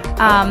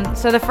 Yeah.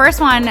 So the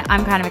first one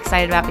I'm kind of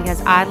excited about because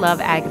I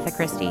love Agatha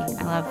Christie.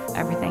 I love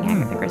everything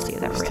Agatha Christie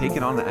has ever He's written.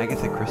 taking on the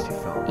Agatha Christie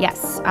film.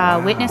 Yes,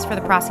 Witness for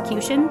the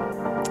Prosecution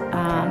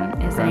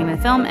is the name of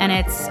the film, and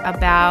it's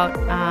about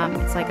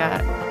it's like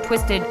a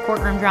twisted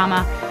courtroom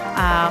drama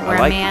where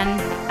like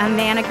a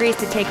man agrees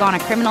to take on a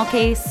criminal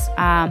case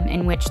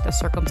in which the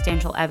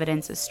circumstantial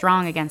evidence is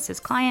strong against his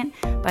client,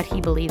 but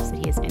he believes that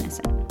he is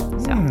innocent.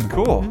 So,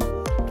 Cool.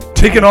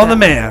 Taking on the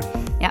man.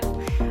 yeah.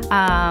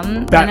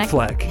 The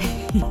Batfleck.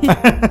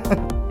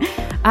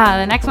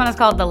 The next one is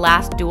called The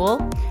Last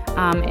Duel.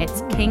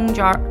 It's King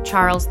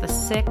Charles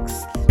VI.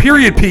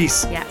 Period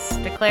piece. Yes,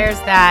 declares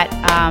that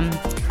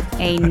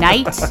a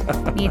knight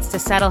needs to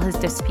settle his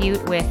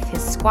dispute with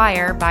his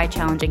squire by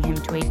challenging him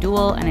to a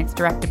duel, and it's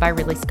directed by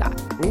Ridley Scott.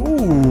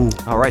 Ooh.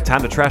 All right,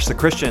 time to trash the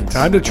Christians.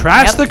 Time to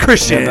trash Yep. the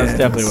Christians. Yeah, that's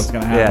definitely what's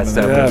gonna happen. Yeah, in it's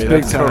that definitely- movie.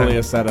 big That's time. totally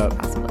a setup.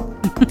 Possibly.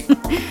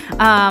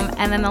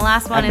 And then the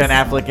last one And is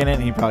Ben Affleck in it,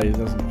 he probably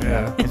doesn't.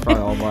 Yeah. He's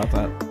probably all about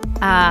that.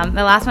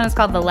 the last one is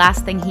called The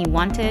Last Thing He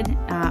Wanted.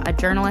 A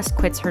journalist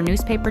quits her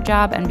newspaper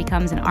job and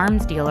becomes an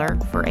arms dealer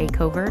for a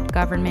covert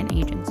government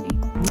agency.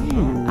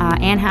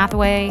 Anne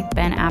Hathaway,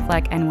 Ben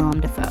Affleck, and Willem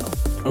Dafoe.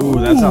 Ooh,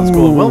 that sounds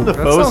cool. Willem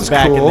Dafoe's sounds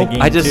back cool. in the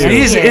game I just- too.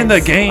 He's He in the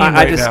is. game I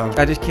right just now.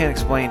 I just can't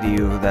explain to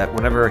you that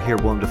whenever I hear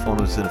Willem Dafoe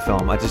is in a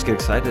film, I just get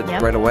excited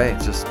Yep. right away.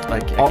 It's just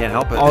like I can't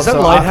help it. Also, Is that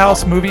So,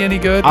 Lighthouse movie any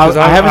good? 'Cause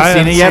I haven't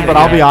seen it yet, but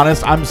I'll be yet.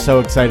 honest, I'm so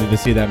excited to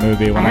see that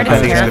movie when I I heard get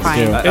it's a chance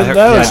terrifying. to. I It heard-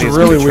 knows, I think it's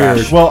really gonna be trash.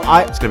 weird. Well,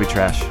 It's gonna be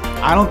trash.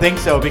 I don't think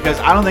so because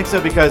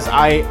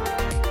I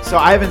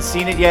haven't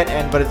seen it yet,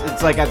 but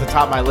it's like at the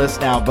top of my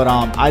list now. But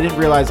I didn't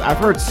realize I've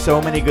heard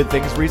so many good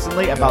things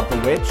recently about The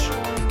Witch,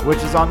 which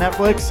is on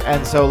Netflix,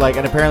 and so like,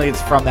 and apparently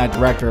it's from that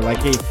director.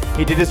 Like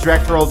he did his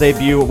directorial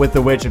debut with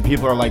The Witch, and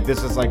people are like,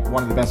 this is like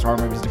one of the best horror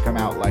movies to come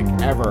out like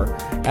ever.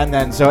 And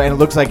then and it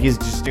looks like he's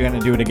just gonna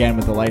do it again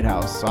with The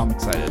Lighthouse. So I'm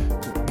excited.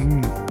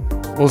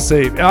 We'll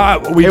see.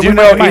 We It do would-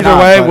 know it might either not,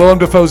 way, but- Willem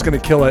Dafoe's going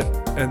to kill it,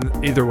 and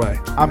either way.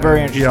 I'm very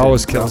He interested.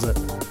 always kills it.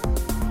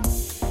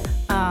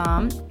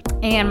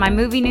 And my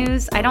movie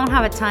news, I don't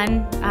have a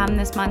ton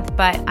this month,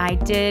 but I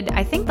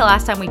think the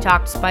last time we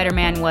talked,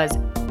 Spider-Man was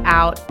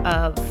out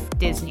of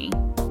Disney.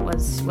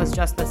 Was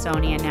just with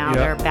Sony, and now Yep.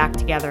 they're back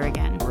together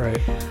again. Right.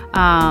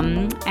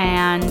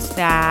 And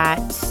that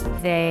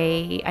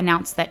they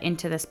announced that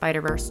Into the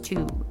Spider-Verse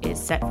 2 is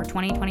set for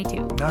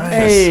 2022. Nice.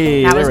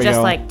 Hey, That there was we just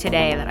go. like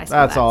today that I saw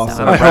That's that. awesome.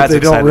 So. I hope Brad's they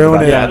don't excited ruin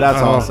about it. Yeah,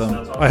 that's Oh.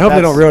 awesome. I hope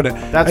they don't ruin it.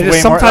 That's I way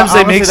just, more. sometimes they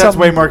honestly, make that's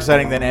something. way more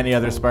exciting than any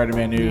other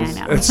Spider-Man news.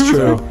 Yeah, I know. It's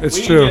true. It's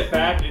we true. Need to get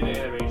back into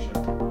animation.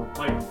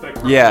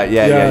 Yeah.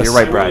 Yes. You're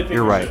right, I Brad. really think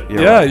You're we right. should.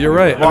 You're Yeah, right. you're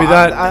right. Well, I mean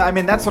that. I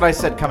mean, that's what I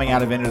said coming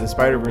out of Into the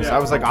Spider-Verse. Yeah. I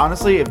was like,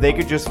 honestly, if they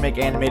could just make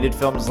animated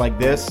films like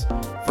this,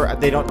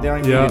 they don't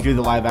even Yeah. need to do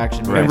the live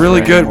action. Right. And movies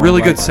really good, anymore.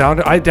 really Like, good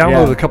sound. I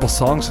downloaded Yeah. a couple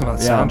songs from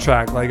that Yeah.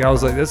 soundtrack. Like I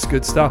was like, that's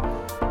good stuff.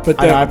 But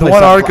I know, I the play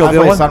one article, I the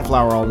play one,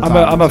 Sunflower all the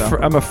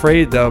time. I'm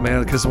afraid though,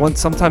 man, because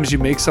sometimes you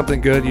make something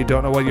good, you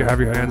don't know what you have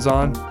your hands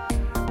on,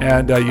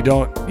 and you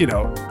don't,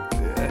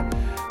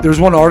 There's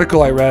one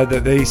article I read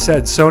that they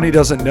said Sony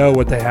doesn't know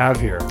what they have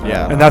here,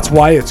 Yeah. and that's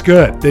why it's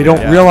good. They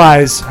don't Yeah.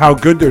 realize how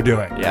good they're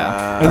doing.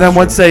 Yeah. And then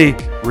once they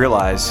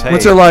realize, hey,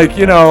 they're like,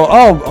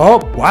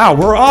 oh wow,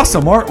 we're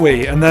awesome, aren't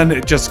we? And then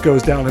it just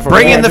goes down.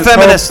 Bring in the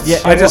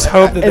feminists. I just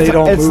hope that they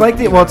don't. It's move- like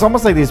it's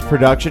almost like these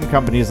production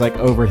companies like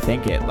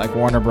overthink it, like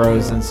Warner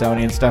Bros. And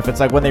Sony and stuff.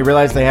 It's like when they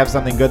realize they have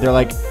something good, they're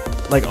like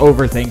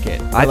overthink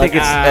it. I They're think like,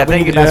 it's. I we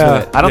think need it to mess yeah.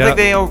 with it. I don't Yeah. think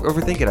they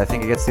overthink it. I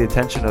think it gets the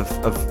attention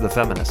of the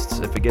feminists.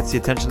 If it gets the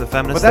attention of the But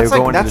feminists, that's they're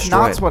like going to that's destroy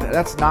not it. what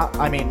that's not.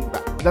 I mean,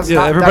 that's Yeah,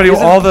 not. everybody- that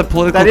isn't- all the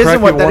political That isn't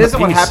correct what people that want isn't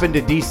what peace. happened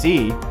to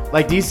DC.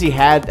 Like DC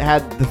had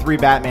the 3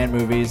 Batman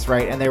movies,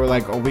 right? And they were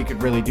like, oh, we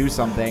could really do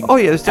something. Oh,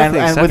 yeah, there's definitely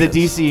and with the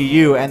exceptions.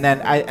 DCEU,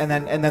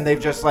 and then they've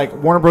just like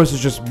Warner Bros. has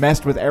just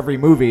messed with every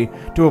movie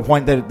to a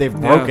point that they've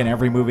broken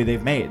every movie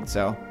they've made.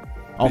 So,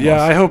 almost.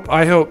 Yeah, I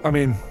hope. I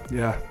mean,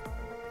 yeah.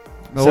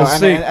 No, So, we'll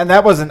see. and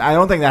that wasn't. I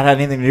don't think that had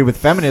anything to do with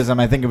feminism.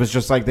 I think it was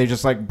just like they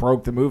just like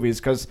broke the movies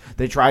because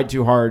they tried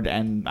too hard,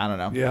 and I don't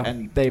know. Yeah.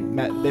 And they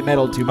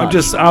meddled too much.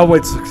 I'll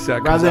wait 6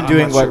 seconds. rather than I'm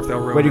doing not sure if they'll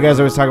ruin what you it. guys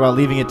always talk about,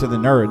 leaving it to the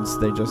nerds.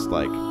 They just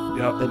like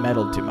Yep. they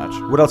meddled too much.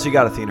 What else you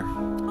got, Athena?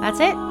 That's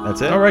it.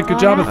 That's it. All right, good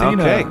job, yeah.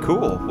 Athena. Okay,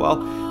 cool.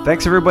 Well,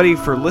 thanks everybody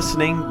for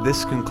listening.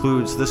 This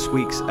concludes this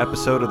week's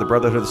episode of the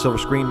Brotherhood of the Silver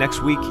Screen.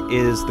 Next week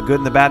is The Good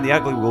and the Bad and the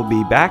Ugly. We'll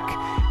be back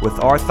with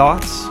our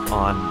thoughts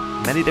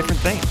on many different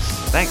things.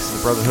 Thanks to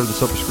the Brotherhood of the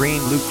Silver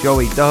Screen, Luke,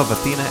 Joey, Dove,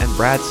 Athena, and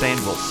Brad saying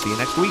we'll see you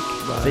next week.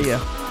 See ya.